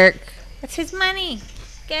 You jerk. That's his money.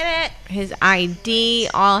 Get it? His ID,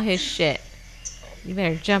 all his shit. You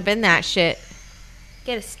better jump in that shit.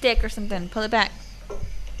 Get a stick or something. Pull it back.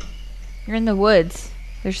 You're in the woods.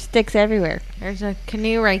 There's sticks everywhere. There's a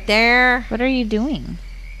canoe right there. What are you doing?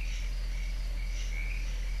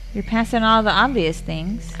 You're passing all the obvious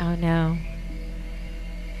things. Oh, no.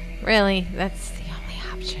 Really? That's the only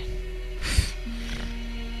option.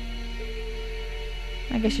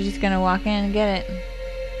 I guess you're just going to walk in and get it.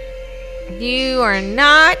 You are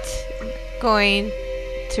not going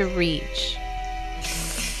to reach.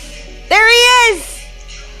 There he is!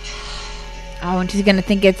 Oh, and she's going to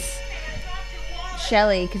think it's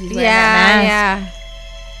Shelly because he's wearing that mask. Yeah.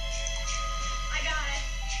 I got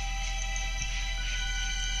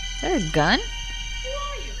it. Is that a gun? Who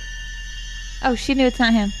are you? Oh, she knew it's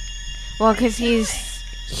not him. Well, because he's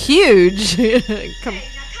huge Hey, now cut that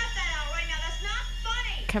out right now. That's not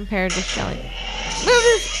funny. compared to Shelly. Move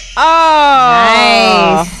his...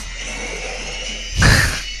 Oh!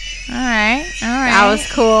 Nice. All right. That was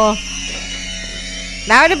cool.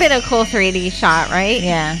 That would have been a cool 3D shot, right?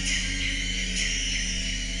 Yeah.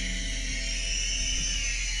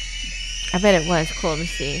 I bet it was cool to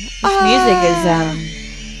see. This music is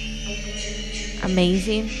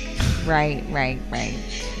amazing. Right.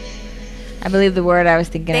 I believe the word I was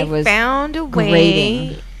thinking They of was found a way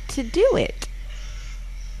grating. to do it.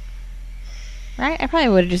 right. I probably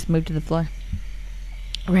would have just moved to the floor.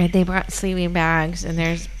 Right, they brought sleeping bags, and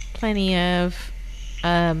there's plenty of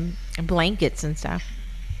blankets and stuff.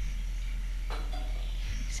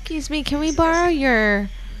 Excuse me, can we borrow your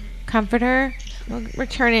comforter? We'll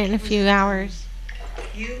return it in a few hours.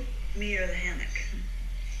 You, me, or the hammock?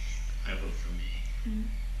 I vote for me.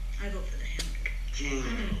 I vote for the hammock.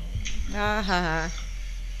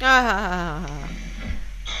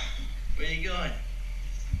 Where you going?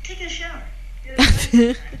 Taking a shower.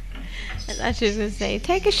 I thought she was going to say,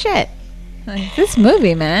 take a shit. Like, this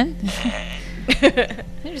movie, man. They're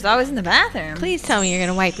just always in the bathroom. Please tell me you're going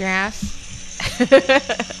to wipe your ass.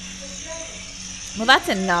 Well, that's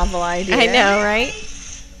a novel idea. I know, right?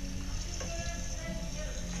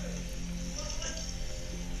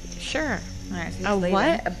 Sure. All right, so A just leave what?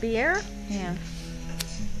 it. A beer? Yeah.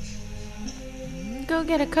 Go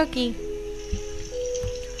get a cookie.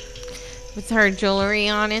 With her jewelry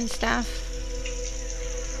on and stuff.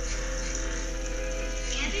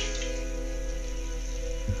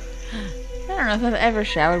 I don't know if I've ever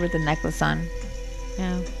showered with a necklace on.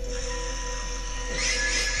 No.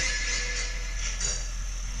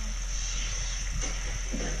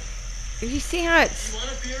 You see how it's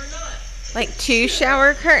Want a beer or not? like 2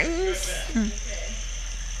 shower curtains?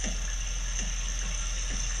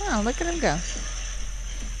 Oh, look at him go.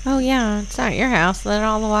 Oh yeah, it's not your house. Let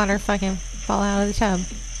all the water fucking fall out of the tub.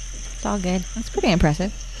 It's all good. That's pretty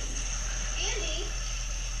impressive.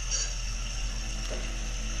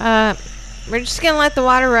 We're just gonna let the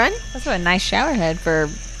water run. That's a nice shower head for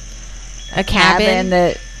A cabin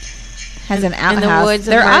that has an outhouse. in the woods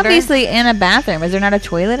of They're murder. obviously in a bathroom. Is there not a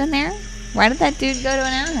toilet in there? Why did that dude go to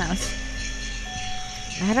an outhouse?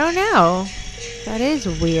 I don't know. That is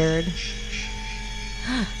weird.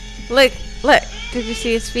 Look. Did you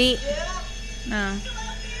see his feet? No.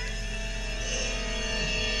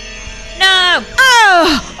 No!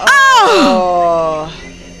 Oh!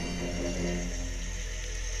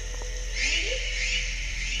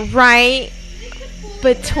 Right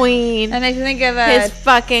between That makes me think of his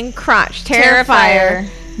fucking crotch. Terrifier.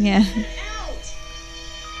 Yeah.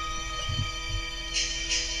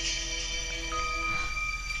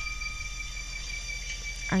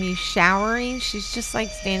 Are you showering? She's just like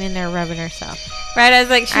standing there rubbing herself. Right, I was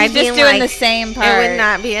like, she's I'd just be doing like, the same part. It would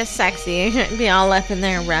not be as sexy. It shouldn't be all up in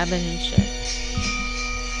there rubbing and shit.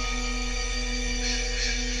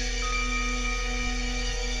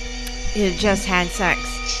 You just had sex.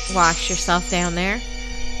 Wash yourself down there.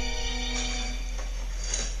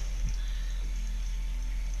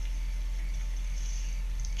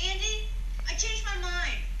 Andy, I changed my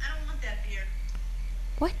mind. I don't want that beer.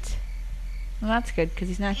 What? Well, that's good, because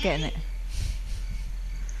he's not getting it.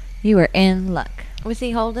 You were in luck. Was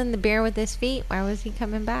he holding the beer with his feet? Why was he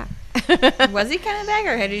coming back? Was he coming back,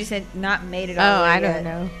 or had he just not made it all Oh, the way I yet? don't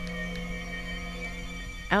know.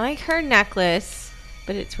 I like her necklace,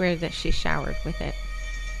 but it's weird that she showered with it.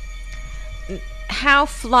 How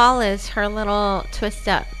flawless her little twist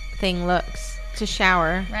up thing looks to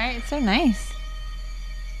shower. Right? It's so nice.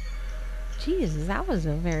 Jesus, that was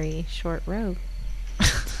a very short robe.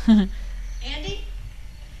 Andy?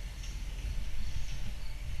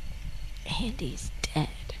 Andy's dead.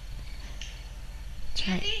 That's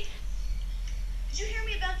right. Andy? Did you hear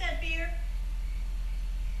me about that beer?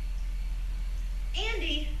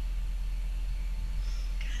 Andy?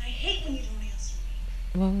 God, I hate when you don't answer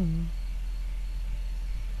me. Whoa.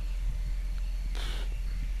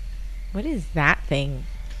 What is that thing?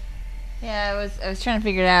 Yeah, I was trying to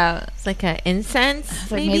figure it out. It's like an incense,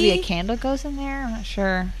 It's like maybe? maybe a candle goes in there. I'm not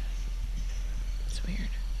sure. It's weird.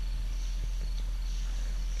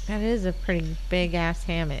 That is a pretty big ass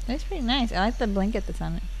hammock. It's pretty nice. I like the blanket that's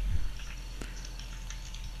on it.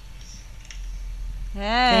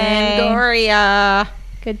 Hey. Fangoria.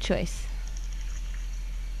 Good choice.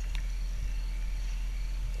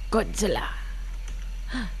 Godzilla.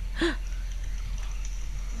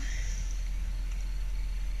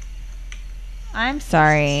 I'm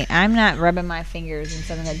sorry. I'm not rubbing my fingers in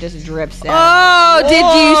something that just drips down. Oh, did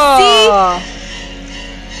you see?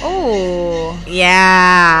 Oh.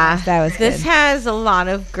 Yeah. That was This good. has a lot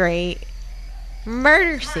of great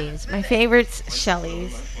murder scenes. My favorite's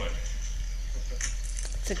Shelley's.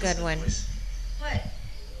 It's a good one. What?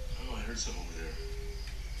 Oh, I heard something over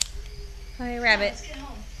there. Hi, rabbit. Let's get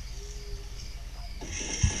home.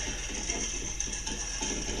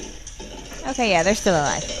 Okay, yeah, they're still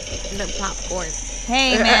alive. The popcorn.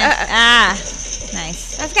 Hey, man.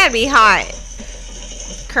 Nice. That's gotta be hot.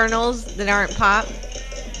 kernels that aren't pop.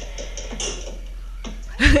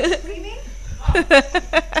 Screaming?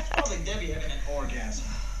 Probably Debbie having an orgasm.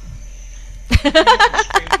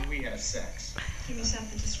 Screaming we had sex. Give me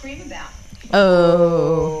something to scream about.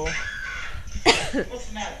 Oh. What's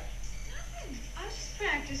the matter? I was just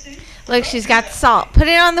practicing. Look, she's got salt. Put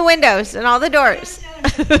it on the windows and all the doors.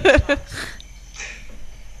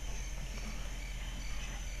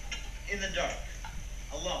 In the dark.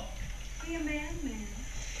 Alone. Be a man.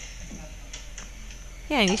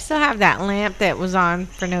 Yeah, and you still have that lamp that was on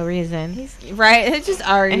for no reason. Right? It's just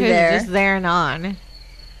already It was there. just there and on.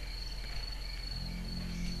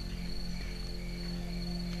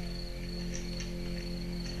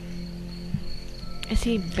 Is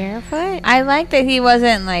he barefoot? I like that he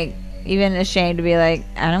wasn't like even ashamed to be like,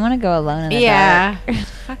 I don't want to go alone in the Yeah. dark.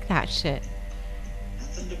 Fuck that shit.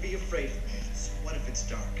 Nothing to be afraid of, man. So what if it's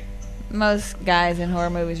dark? Most guys in horror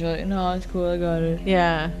movies are like, no, it's cool, I got it.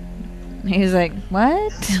 Yeah. He's like,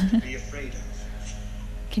 what? Nothing to be afraid of.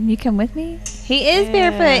 Can you come with me? He is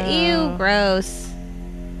barefoot. Ew. Ew, gross.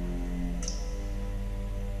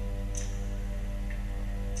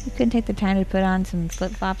 You couldn't take the time to put on some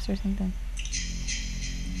flip flops or something.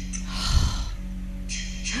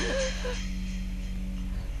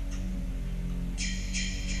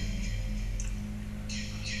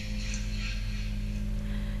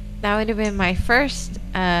 That would have been my first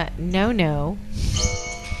no-no.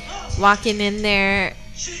 Walking in there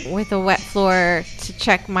with a wet floor to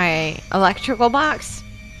check my electrical box.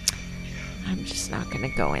 I'm just not going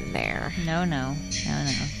to go in there. No.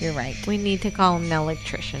 You're right. We need to call him an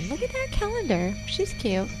electrician. Look at that calendar. She's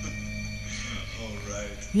cute. All right.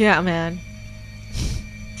 Yeah, man.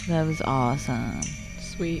 That was awesome.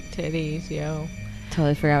 Sweet titties, yo.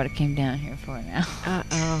 Totally forgot what it came down here for now.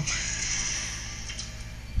 Uh-oh.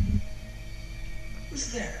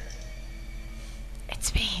 Who's there?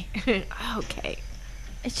 It's me. Okay.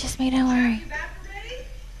 It's just me, don't worry. You back already?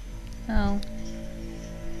 Oh.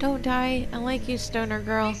 Don't die. I like you, stoner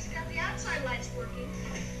girl. Got the outside lights working.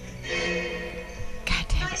 God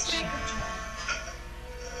damn Nice it. makeup job.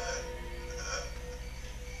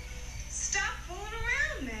 Stop fooling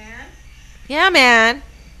around, man. Yeah, man.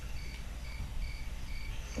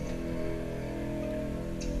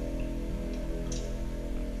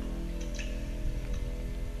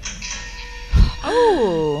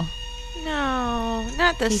 Oh. No,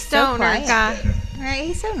 not the He's so stoner quiet. guy. Right,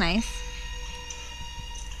 he's so nice.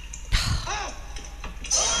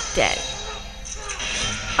 Dead.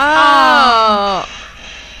 Oh.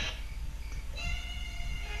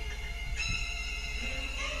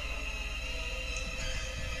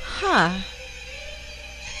 Huh.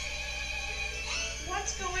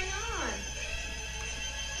 What's going on?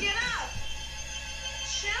 Get up!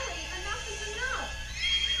 Shelly, enough is enough.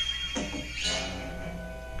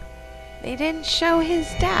 They didn't show his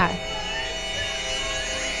death.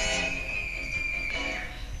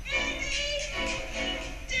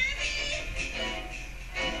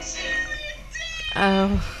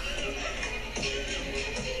 Oh.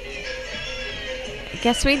 I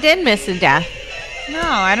guess we did miss a death. No,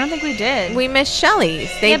 I don't think we did. We missed Shelly's.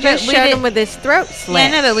 They Yeah, but just we showed did- him with his throat slit.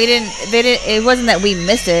 Yeah, no, but we didn't. They didn't. It wasn't that we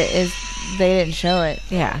missed it. Is they didn't show it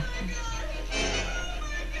Yeah.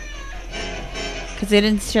 because they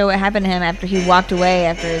didn't show what happened to him after he walked away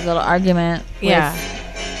after his little argument. Yeah.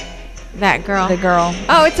 That girl. with the girl.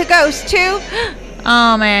 Oh, it's a ghost too.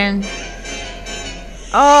 Oh man.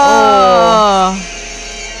 Oh.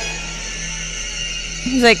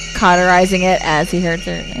 He's like cauterizing it as he hurts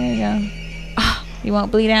her. There you go. You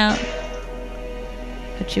won't bleed out.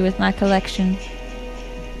 Put you with my collection.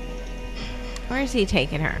 Where's he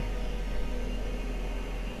taking her?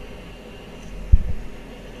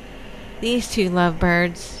 These two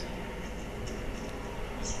lovebirds.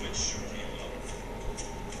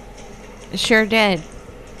 Sure did.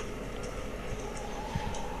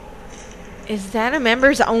 Is that a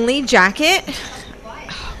members only jacket?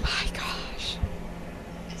 Oh my gosh.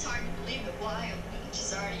 It's hard to believe that Wyatt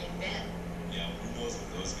is already in bed. Yeah, who knows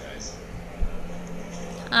with those guys?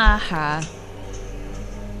 Aha.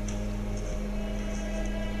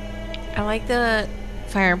 I like the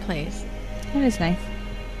fireplace. That is nice.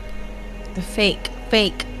 The fake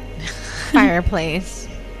fireplace.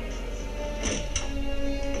 I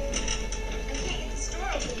can't get the store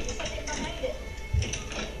open because I hid behind it.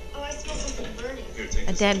 Oh, I smell something burning. Here, take A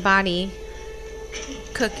this. dead body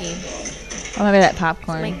cooking, Oh, maybe that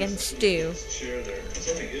popcorn. making stew. Chair there.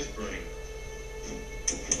 Something is burning.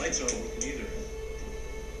 Lights aren't working either.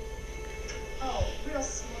 Oh, real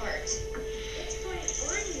smart. What's going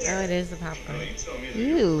on here? Oh, it is the No, popcorn. you tell me that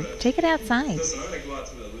Ew. you're Fred. Take it outside. Listen, I'm gonna go out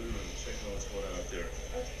to the living room and check out what's going on out there.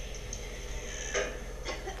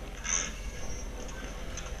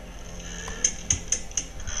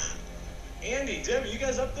 Andy, Debbie, you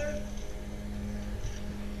guys up there?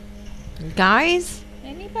 Guys?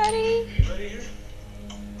 Anybody? Anybody here?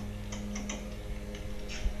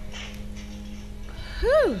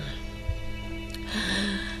 Whew.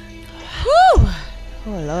 Whew.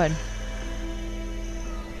 Oh Lord.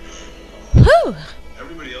 Whew.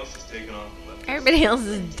 Everybody else is taking off and left. Everybody else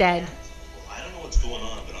is dead. I don't know what's going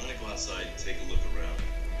on, but I'm gonna go outside and take a look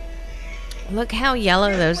around. Look how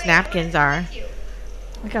yellow those napkins are.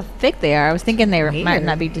 Look how thick they are. I was thinking they might Weird.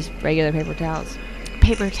 not be just regular paper towels.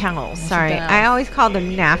 Paper towels. Sorry. something else. I always call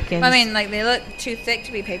them napkins. I mean, like they look too thick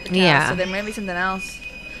to be paper towels. Yeah. So there may be something else,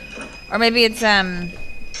 or maybe it's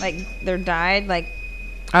like they're dyed like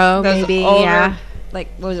oh, those maybe, older, yeah. like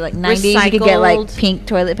what was it, like 90s? You could get Recycled. like pink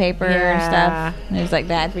toilet paper and Yeah. stuff. And it was like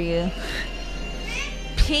bad for you.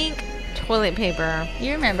 Pink toilet paper.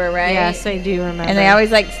 You remember, right? Yes, I do remember. And they always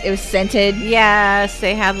like it was scented. Yes,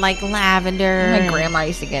 they had like lavender. My grandma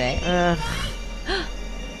used to get it. Ugh.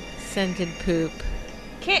 Scented poop.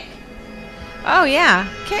 Kick. Oh, yeah.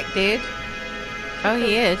 Kick, dude. Oh,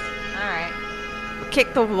 he is. All right.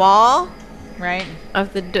 Kick the wall Right.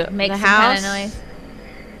 of the Make the some house. kind of noise.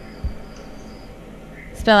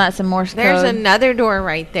 Spell out some Morse There's code. another door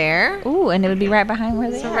right there. Ooh, and it would be right behind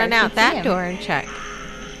where they So are. run You out could see that 'em. door and check.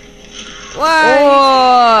 What?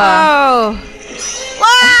 Oh.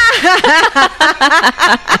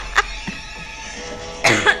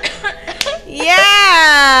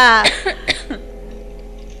 Yeah.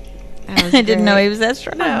 That was I didn't know great. he was that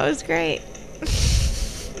strong. That was great.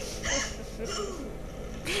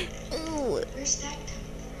 Where's that coming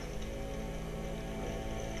from?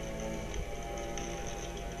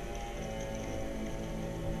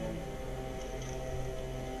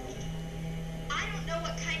 I don't know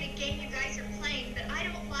what kind of game you guys are playing, but I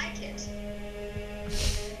don't like it.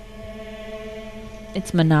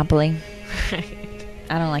 It's Monopoly.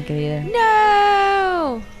 I don't like it either.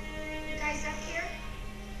 No. You guys up here?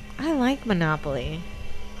 I like Monopoly.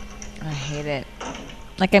 I hate it.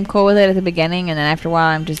 Like I'm cool with it at the beginning, and then after a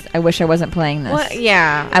while, I wish I wasn't playing this. What?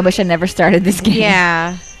 Yeah. I wish I never started this game.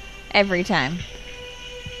 Yeah. Every time.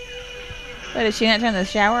 What, did she not turn the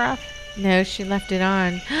shower off? No, she left it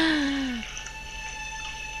on.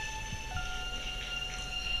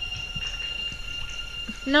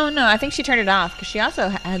 No, I think she turned it off because she also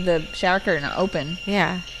had the shower curtain open.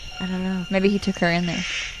 Yeah. I don't know. Maybe he took her in there.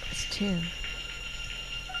 It's two.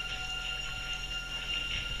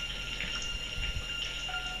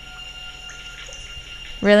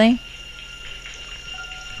 Really?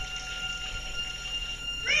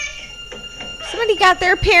 Somebody got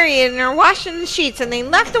their period and are washing the sheets and they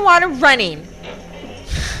left the water running.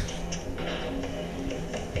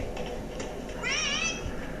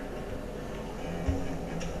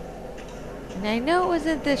 And I know it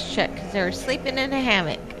wasn't this chick because they were sleeping in a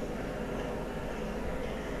hammock.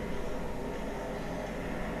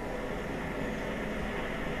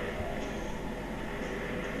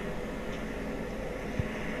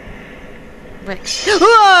 Rick.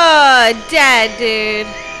 Whoa! Dead, dude.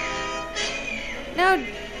 No.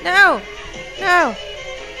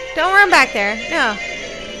 Don't run back there. No.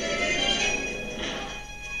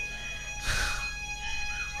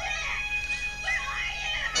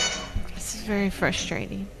 This is very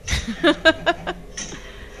frustrating.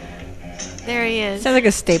 There he is. Sounds like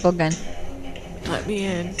a staple gun. Let me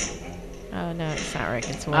in. Oh, no, it's not Rick.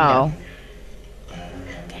 It's a window.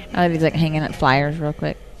 I love he's like hanging up flyers real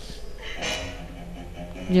quick.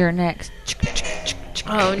 You're next.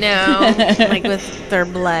 Oh, no. Like with their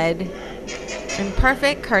blood. In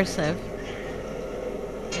perfect cursive.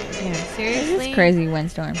 Yeah, seriously? This is crazy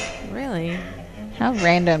windstorm. Really? How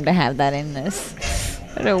random to have that in this.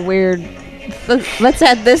 What a weird. Let's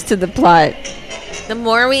add this to the plot. The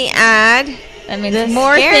more we add, I mean, the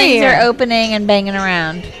more things scarier. are opening and banging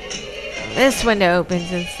around. this window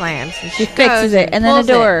opens and slams. And She goes fixes it, and then a pulls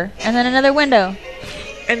it. door, and then another window,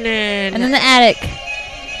 And then, and then the attic.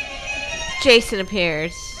 Jason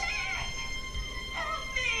appears.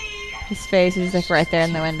 His face is like right there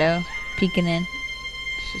in the window, peeking in.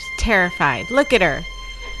 She's terrified. Look at her.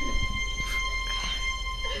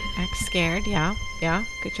 Act scared. Yeah.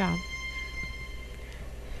 Good job.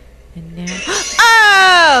 And now,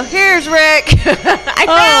 oh, here's Rick. I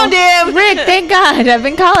found him. Rick, thank God! I've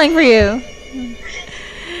been calling for you.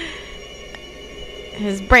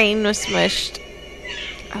 His brain was smushed.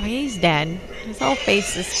 Oh, he's dead. His whole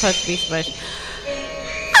face is supposed to be smushed.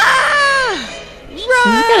 Ah! Run! She's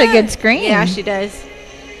got a good scream. Yeah, she does.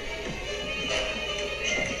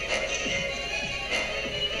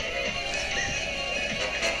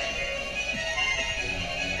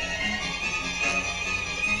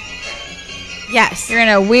 Yes. You're in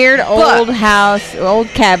a weird old house, old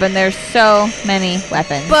cabin. There's so many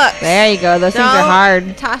weapons. Books. There you go. Those things are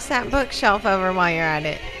hard. Toss that bookshelf over while you're at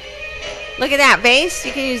it. Look at that vase.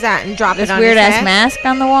 You can use that and drop This it on weird his ass head. mask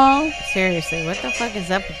on the wall. Seriously, what the fuck is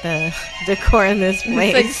up with the decor in this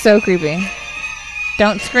place? It's like so creepy.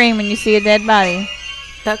 Don't scream when you see a dead body.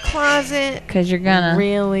 The closet. Because you're gonna.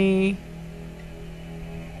 Really?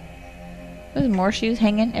 There's more shoes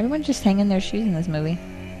hanging. Everyone's just hanging their shoes in this movie.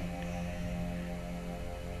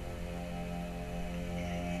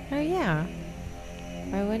 Oh, yeah.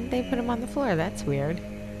 Why wouldn't they put them on the floor? That's weird.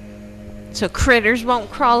 So critters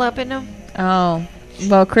won't crawl up in them? Oh.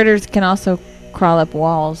 Well, critters can also crawl up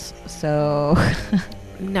walls, so...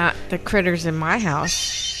 Not the critters in my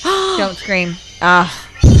house. Don't scream. Ah.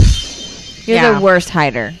 You're Yeah. the worst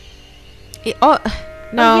hider. No. Oh,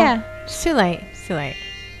 yeah. It's too late. It's too late.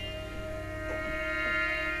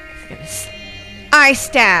 Eye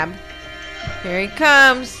stab. Here he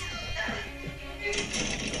comes.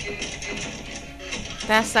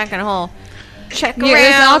 That's not gonna hold. Check around.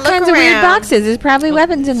 There's all look kinds of weird around. boxes. There's probably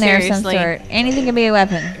weapons in there of some Seriously. sort. Anything can be a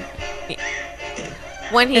weapon.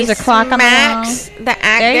 When he There's a clock on the smacks the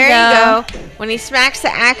axe, There you there you go. go. When he smacks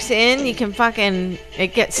the axe in, you can fucking,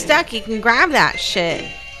 it gets stuck. You can grab that shit.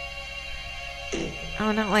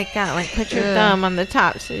 Oh, not like that. Like put your Ugh. thumb on the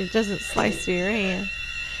top so it doesn't slice through your hand.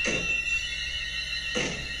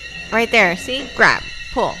 Right there. See? Grab.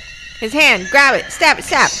 Pull. His hand. Grab it. Stab it.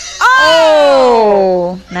 Stab.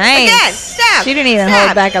 Oh! Oh, nice. Again. Stab. She didn't even Stab.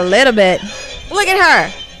 hold back a little bit. Look at her.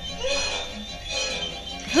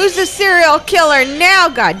 Who's the serial killer now,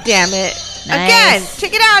 goddammit? Again. Nice.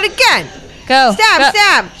 Check it out again. Go. Stab, go.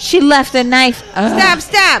 stab. She left the knife. Ugh. Stab,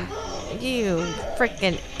 stab. You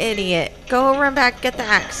freaking idiot. Go run back, get the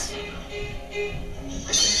axe.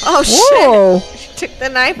 Oh, Whoa. shit. She took the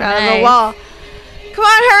knife out of the Nice. wall. Come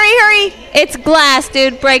on, hurry, hurry. It's glass,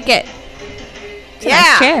 dude. Break it. It's a Yeah.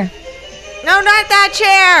 nice chair. No, not that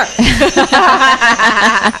chair.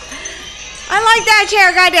 I like that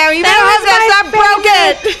chair, goddamn. You better hope that's not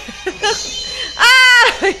broken.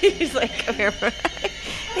 Ah! He's like, come here.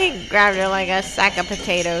 He grabbed her like a sack of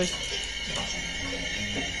potatoes.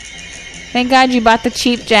 Thank God you bought the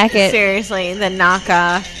cheap jacket. Seriously, the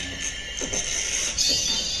knockoff.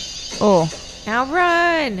 Oh. Now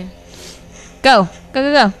run. Go. Go,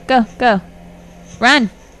 go, go. Go, go. Run.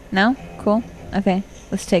 No? Cool. Okay.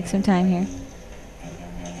 Let's take some time here.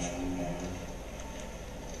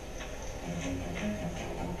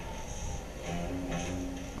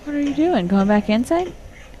 What are you doing? Going back inside?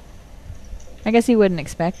 I guess he wouldn't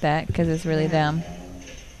expect that because it's really them.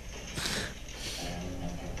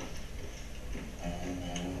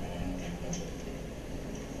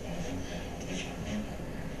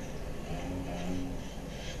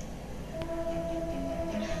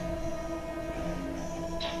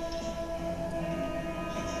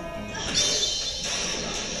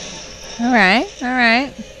 All right, all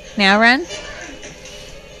right. Now run.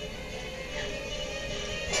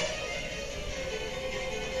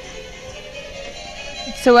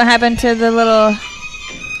 So what happened to the little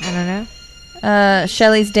I don't know.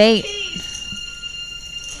 Shelly's date?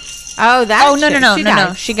 Oh, that's Oh no.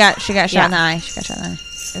 died. She got shot Yeah. in the eye. She got shot in the eye.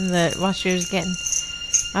 In the while she was getting.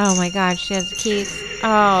 Oh my God, she has the keys.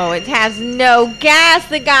 Oh, it has no gas.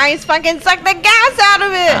 The guys fucking sucked the gas out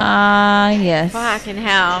of it. Ah, yes. Fucking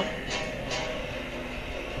hell.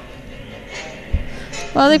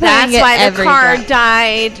 Well, they probably That's get why the every car drop.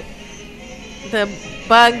 died. The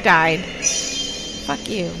bug died. Fuck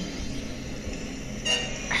you.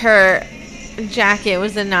 Her jacket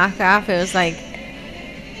was a knockoff. It was like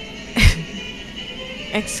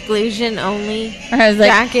exclusion only Or has like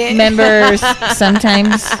jacket. members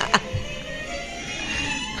sometimes.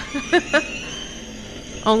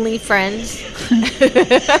 Only friends.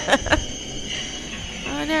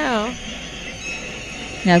 Oh no.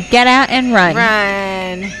 Now get out and run.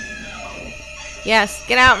 Run. Yes,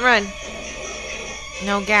 get out and run.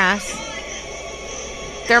 No gas.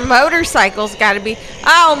 Their motorcycles got to be.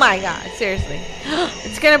 Oh my God, seriously.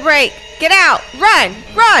 It's going to break. Get out. Run.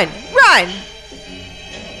 Run. Run.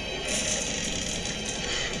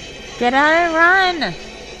 Get out and run.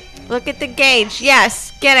 Look at the gauge.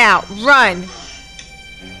 Yes, get out. Run.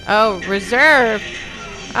 Oh, reserve.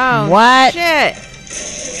 Oh, What? shit.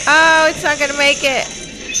 Oh, it's not going to make it.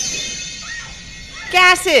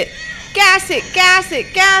 Gas it. Gas it. Gas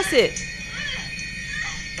it. Gas it.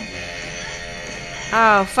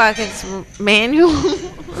 Oh, fuck. It's manual.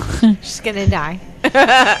 She's going to die.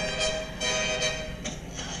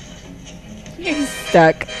 You're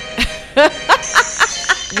stuck.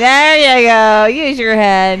 There you go. Use your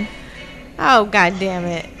head. Oh, God damn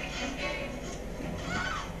it.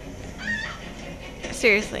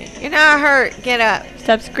 seriously. You're not hurt. Get up.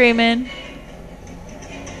 Stop screaming.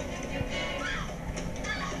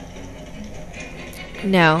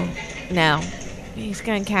 No. He's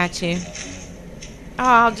gonna catch you. Oh,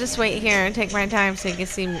 I'll just wait here and take my time so you can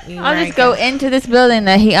see me. I'll just go into this building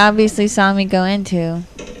that he obviously saw me go into.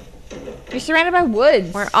 You're surrounded by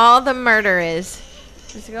woods. Where all the murder is.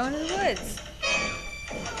 Just go into the woods.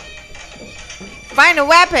 Find a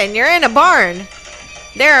weapon. You're in a barn.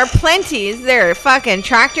 There are plenty. Is there a fucking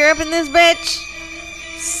tractor up in this bitch?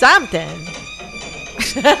 Something.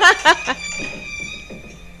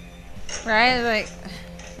 Right? Like,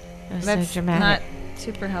 That's so dramatic. not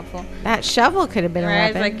super helpful. That shovel could have been a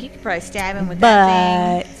Right? weapon. Like, you could probably stab him with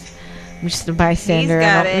that thing. I'm just a bystander. He's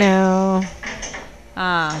got I don't it. know.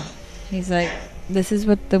 He's like, this is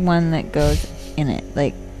what the one that goes in it.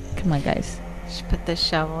 Like, come on, guys. Just put the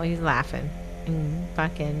shovel. He's laughing. And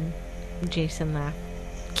fucking Jason laughed.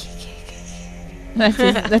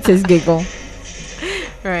 That's his giggle.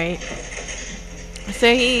 Right.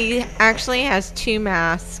 So he actually has 2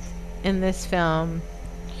 masks in this film.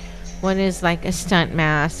 One is like a stunt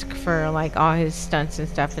mask for like all his stunts and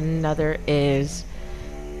stuff, and another is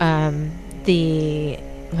the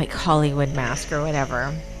like Hollywood mask or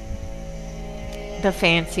whatever. The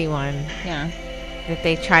fancy one. Yeah. That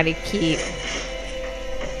they try to keep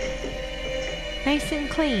nice and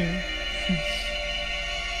clean.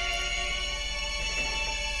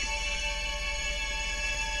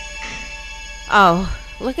 Oh,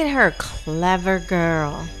 look at her, clever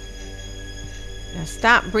girl. Now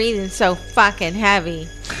stop breathing so fucking heavy.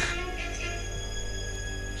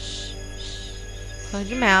 Shh, shh. Close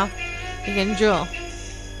your mouth. You're gonna drool.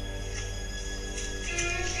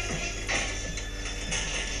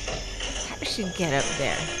 How does she get up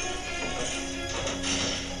there?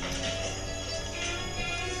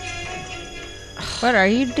 What are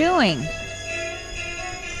you doing?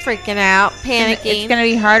 Freaking out, panicking. It's going to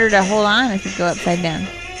be harder to hold on if you go upside down.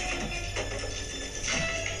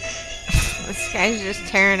 This guy's just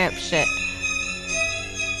tearing up shit.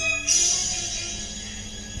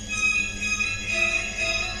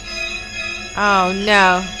 Oh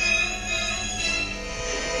no.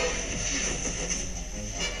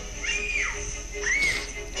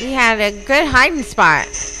 He had a good hiding spot.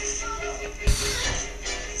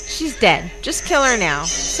 She's dead. Just kill her now.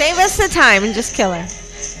 Save us the time and just kill her.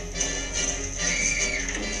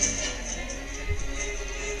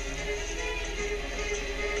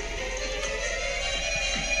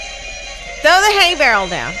 Throw the hay barrel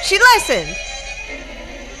down. She listened.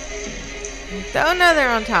 Throw another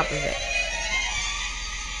on top of it.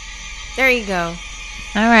 There you go.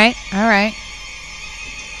 All right. All right.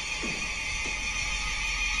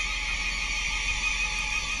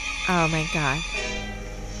 Oh my god.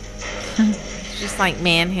 It's just like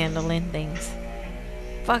manhandling things.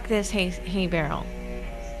 Fuck this hay barrel.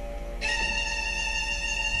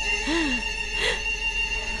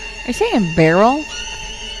 Are you saying a barrel?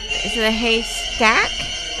 Is it a hay stack?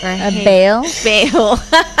 Or A bale? Bale.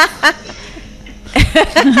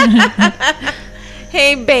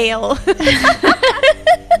 Hay bale.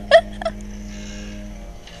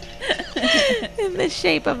 In the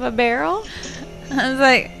shape of a barrel? I was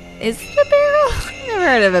like, is it a barrel? I've never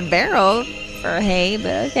heard of a barrel for hay,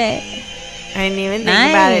 but okay. I didn't even think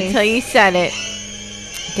about it Nice. till you said it.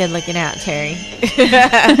 Good looking out, Terry.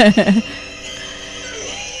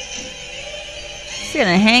 She's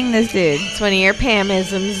gonna hang this dude. It's one of your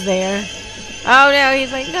Pamisms there. Oh no,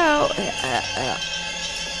 he's like, no.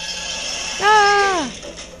 Ah.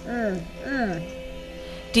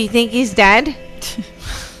 Do you think he's dead?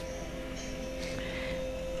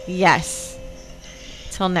 Yes.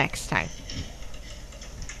 Till next time.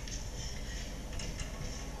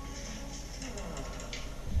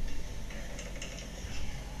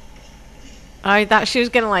 I thought she was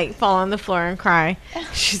gonna like fall on the floor and cry.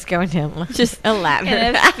 She's going down just a ladder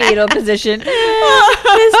In a fetal position.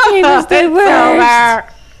 This game is the It's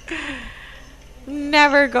worst. over.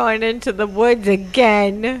 Never going into the woods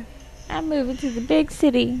again. I'm moving to the big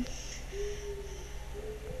city.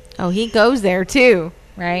 Oh, he goes there too.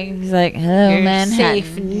 Right? He's like, hello, You're Manhattan.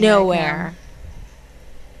 safe Here I nowhere.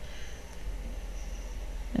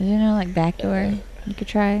 come. Is there no like back door you could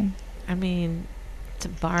try? I mean, it's a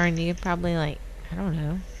barn. You could probably like, I don't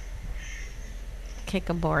know, kick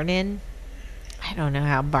a board in. I don't know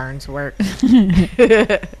how barns work.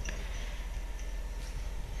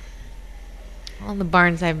 All the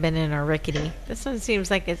barns I've been in are rickety. This one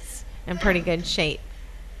seems like it's in pretty good shape.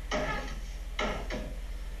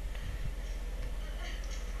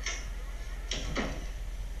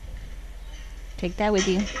 Take that with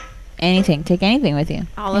you. anything. Take anything with you.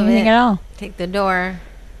 All of anything it. at all. Take the door.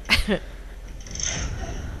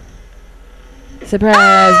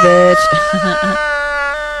 Surprise, bitch.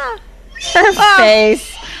 Her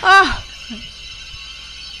face. Oh.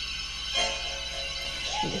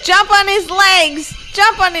 Jump on his legs.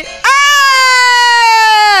 Jump on it.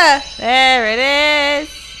 Ah! There it is.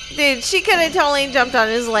 Dude, she could have totally jumped on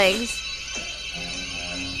his legs.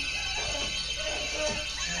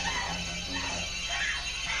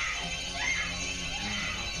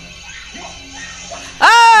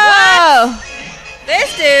 Oh!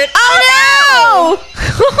 This dude. Oh no!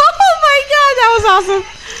 Oh my god, that was awesome.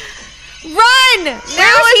 Run!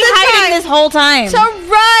 Where was he hiding this whole time? So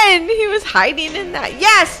run! He was hiding in that.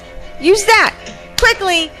 Yes! Use that!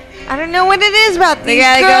 Quickly! I don't know what it is about They these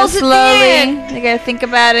gotta girls go at the slowly. end. They gotta think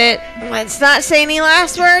about it. Let's not say any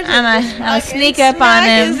last words. I'ma sneak up on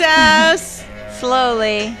him. His ass.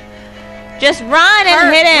 Slowly. Just run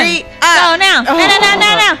and hit him. Hurry up. Go now. Oh.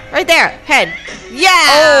 No. Right there. Head. Yeah!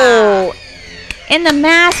 Oh. In the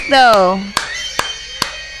mask, though.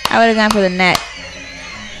 I would have gone for the neck.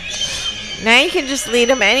 Now you can just lead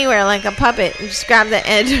him anywhere like a puppet and just grab the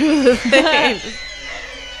edge of the thing.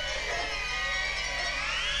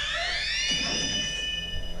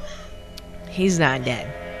 He's not dead.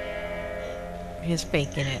 He's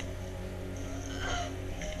faking it.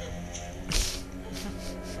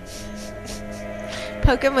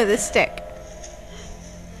 Poke him with a stick.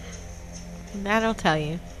 That'll tell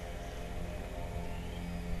you.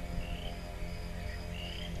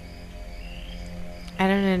 I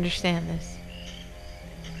don't understand this.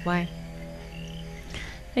 Why?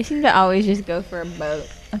 They seem to always just go for a boat.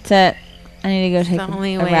 That's it. I need to go take the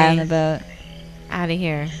only a way ride on the boat. Out of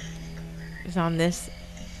here is on this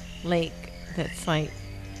lake that's like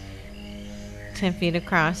 10 feet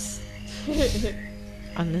across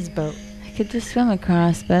on this boat. I could just swim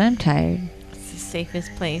across, but I'm tired. It's the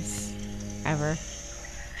safest place ever.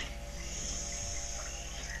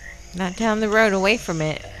 Not down the road away from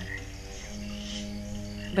it,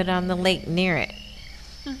 but on the lake near it.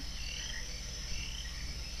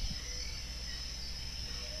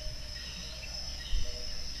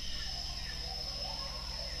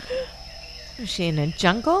 Is she in a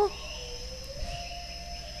jungle?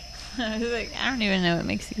 I was like, I don't even know what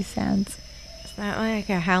makes these sounds. Is that like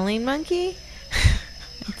a howling monkey?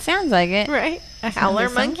 It sounds like it. Right? A Sounds howler like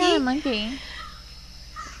some monkey? kind of monkey.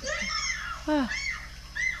 Oh.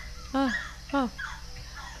 Oh. Oh.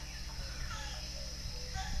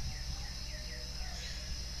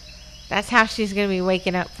 That's how she's going to be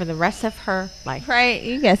waking up for the rest of her life. Right?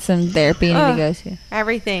 You got some therapy you need to go to.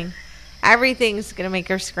 Everything. Everything's going to make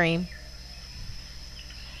her scream.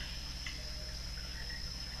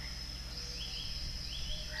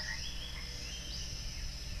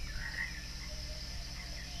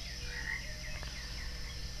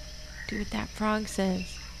 Do what that frog says.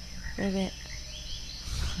 Ribbit.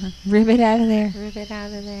 Rip it out of there. Rip it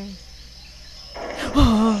out of there.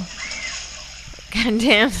 Oh. God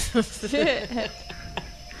damn. She's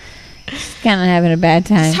kind of having a bad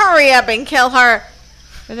time. Just hurry up and kill her.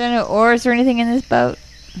 Are there no oars or anything in this boat?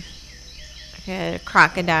 Okay, a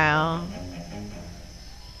crocodile.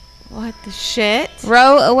 What the shit?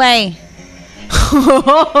 Row away.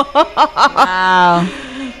 Wow.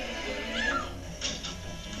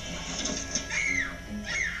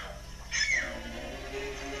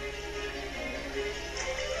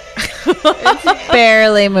 It's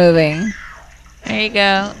barely moving. There you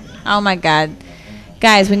go. Oh my god.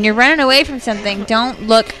 Guys, when you're running away from something, don't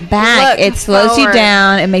look back. Look it slows you forward.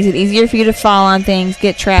 down. It makes it easier for you to fall on things,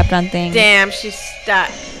 get trapped on things. Damn, she's stuck.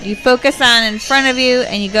 You focus on in front of you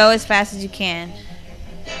and you go as fast as you can.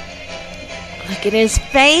 Look at his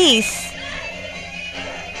face.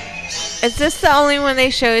 Is this the only one they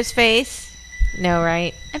show his face? No,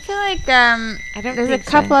 right? I feel like I don't there's think a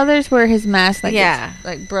couple so. others where his mask like Yeah. gets,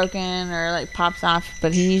 like broken or like pops off,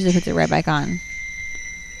 but he usually puts it right back on.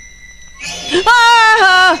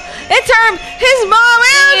 Ah, it's her, his mom.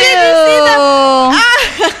 Ew, did you see that? Ah.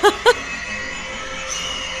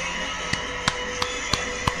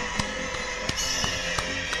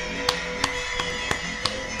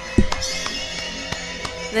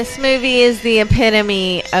 This movie is the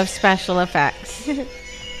epitome of special effects.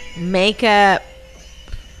 Makeup,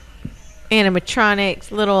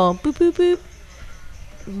 animatronics, little boop boop boop,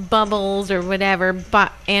 bubbles or whatever,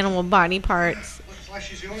 animal body parts. Looks like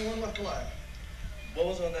she's the only one left alive. What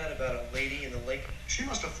was all that about a lady in the lake? She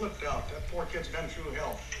must have flipped out. That poor kid's been through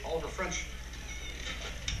hell. All of her French.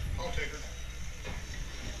 I'll take her.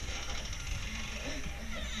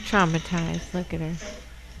 Traumatized. Look at her.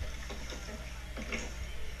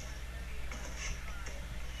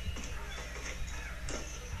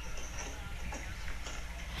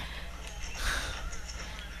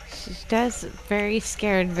 She does very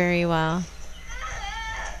scared very well.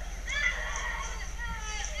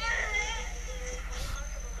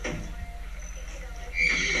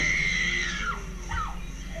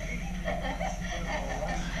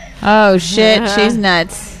 Oh shit, she's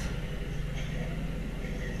nuts.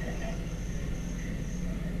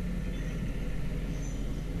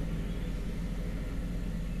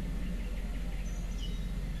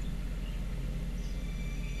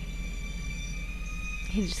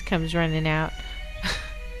 He just comes running out.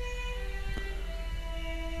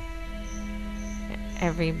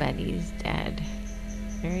 Everybody's dead.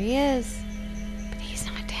 There he is. But he's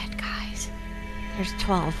not dead, guys. There's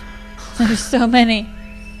 12. There's so many.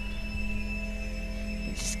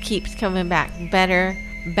 It just keeps coming back better,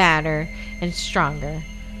 badder, and stronger.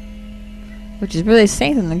 Which is really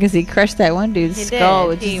saying something because he crushed that one dude's He skull did.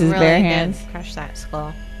 with He just his really bare did hands. crush that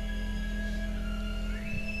skull.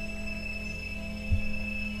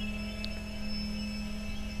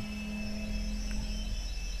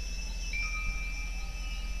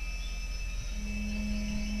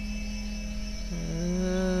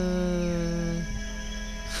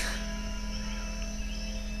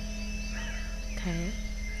 Okay.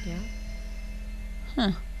 Yeah.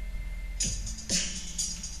 Huh.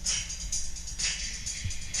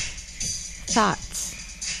 Thoughts?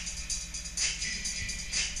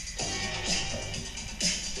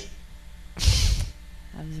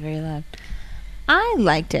 That was very loud. I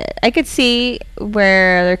liked it. I could see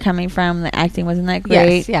where they're coming from. The acting wasn't that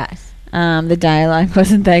great. Yes. The dialogue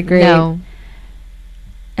wasn't that great. No.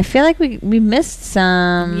 I feel like we missed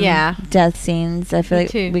some Yeah. death scenes. I feel Me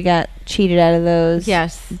like too. we got cheated out of those.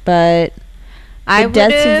 Yes. But I the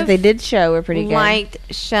death scenes that would've they did show were pretty good. liked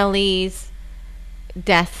Shelley's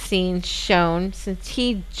death scene shown. Since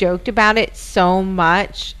he joked about it so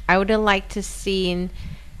much, I would have liked to seen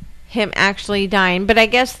him actually dying. But I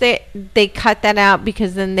guess they cut that out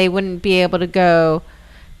because then they wouldn't be able to go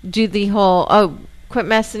do the whole, oh, quit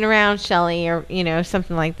messing around, Shelley, or,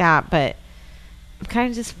 something like that. But I'm kind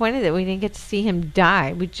of disappointed that we didn't get to see him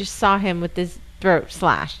die. We just saw him with his throat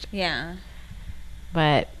slashed. Yeah.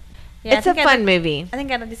 But Yeah, it's a fun movie. I think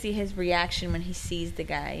I'd like to see his reaction when he sees the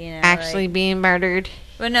guy, Actually being murdered.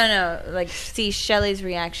 Well, no. Like, see Shelley's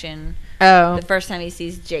reaction Oh. the first time he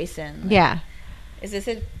sees Jason. Like, Yeah. Is this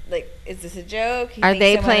a joke? He Are thinks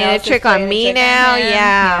they someone playing a else is trick playing on a me trick on now? him?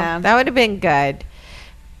 Yeah. That would have been good.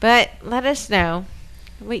 But let us know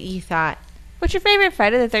what you thought. What's your favorite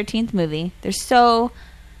Friday the 13th movie? There's so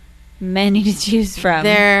many to choose from.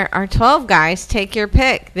 There are 12 guys. Take your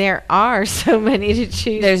pick. There are so many to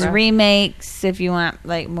choose There's from. remakes if you want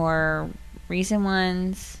like more recent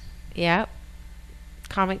ones. Yep.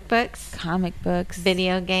 Comic books. Comic books.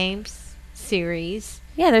 Video games. Series.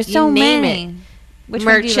 Yeah, there's You so name many. it. Which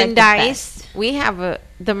one do you like the merchandise. best? We have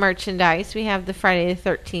the merchandise. We have the Friday the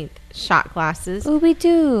 13th shot glasses. Oh, we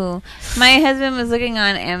do. My husband was looking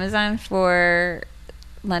on Amazon for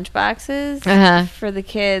lunch boxes Uh-huh. for the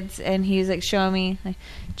kids, and he was like showing me, like,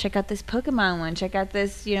 check out this Pokemon one, check out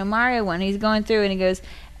this, Mario one. He's going through, and he goes,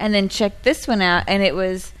 and then check this one out, and it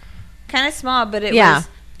was kind of small, but it Yeah. was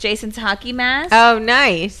Jason's hockey mask. Oh,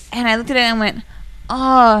 nice. And I looked at it and went,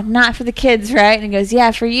 oh, not for the kids, right? And he goes,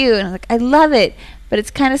 yeah, for you. And I was like, I love it, but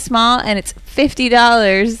it's kind of small, and it's $50.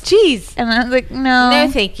 Jeez. And I was like, no. No,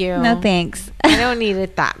 thank you. No, thanks. I don't need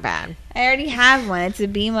it that bad. I already have one. It's a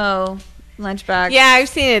BMO lunchbox. Yeah, I've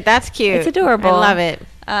seen it. That's cute. It's adorable. I love it.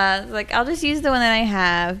 Like, I'll just use the one that I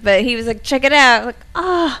have. But he was like, check it out. Like,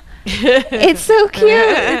 oh, it's so cute.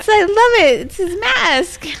 I love it. It's his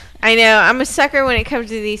mask. I know. I'm a sucker when it comes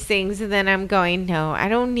to these things, and then I'm going, no, I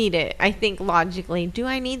don't need it. I think logically, do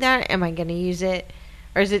I need that? Am I going to use it?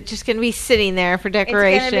 Or is it just going to be sitting there for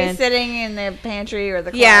decoration? It's going to be sitting in the pantry or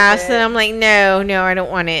the closet. Yeah, so I'm like, no, I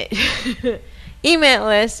don't want it. Email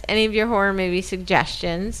us any of your horror movie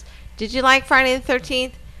suggestions. Did you like Friday the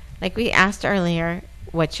 13th? Like we asked earlier,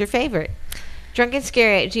 what's your favorite?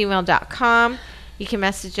 drunkenscary@gmail.com. You can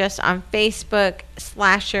message us on Facebook,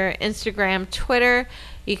 Slasher, Instagram, Twitter.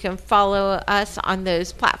 You can follow us on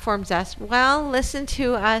those platforms as well. Listen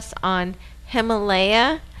to us on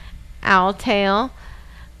Himalaya, Owltail,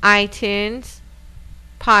 iTunes,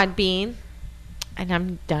 Podbean, and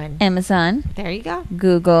I'm done. Amazon. There you go.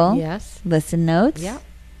 Google. Yes. Listen Notes. Yep.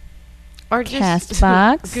 Or just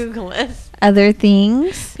Castbox. Google us. Other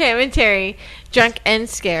things. Pam and Terry, Drunk and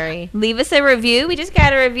Scary. Leave us a review. We just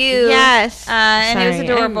got a review. Yes. And it was Sorry,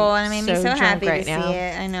 adorable, I'm and it made me so so drunk happy right to now. see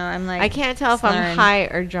it. I know. I'm like, I can't tell if I'm slurring. high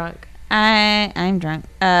or drunk. I'm drunk.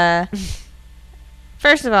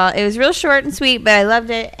 First of all, it was real short and sweet, but I loved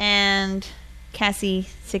it. And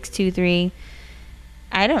Cassie623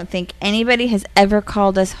 I don't think anybody has ever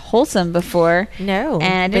called us wholesome before. No. And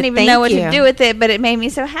I but didn't even thank know what you. to do with it, but it made me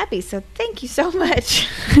so happy. So thank you so much.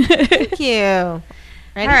 Thank you.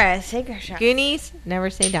 Ready? All right, take our shot. Goonies, never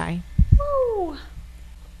say die. Woo.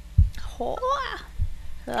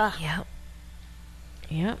 Ugh. Yep.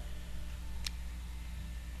 Yep.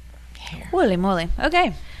 Here. Holy moly.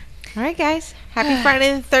 Okay. All right, guys. Happy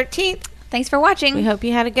Friday the 13th. Thanks for watching. We hope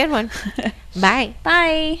you had a good one. Bye.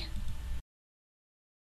 Bye.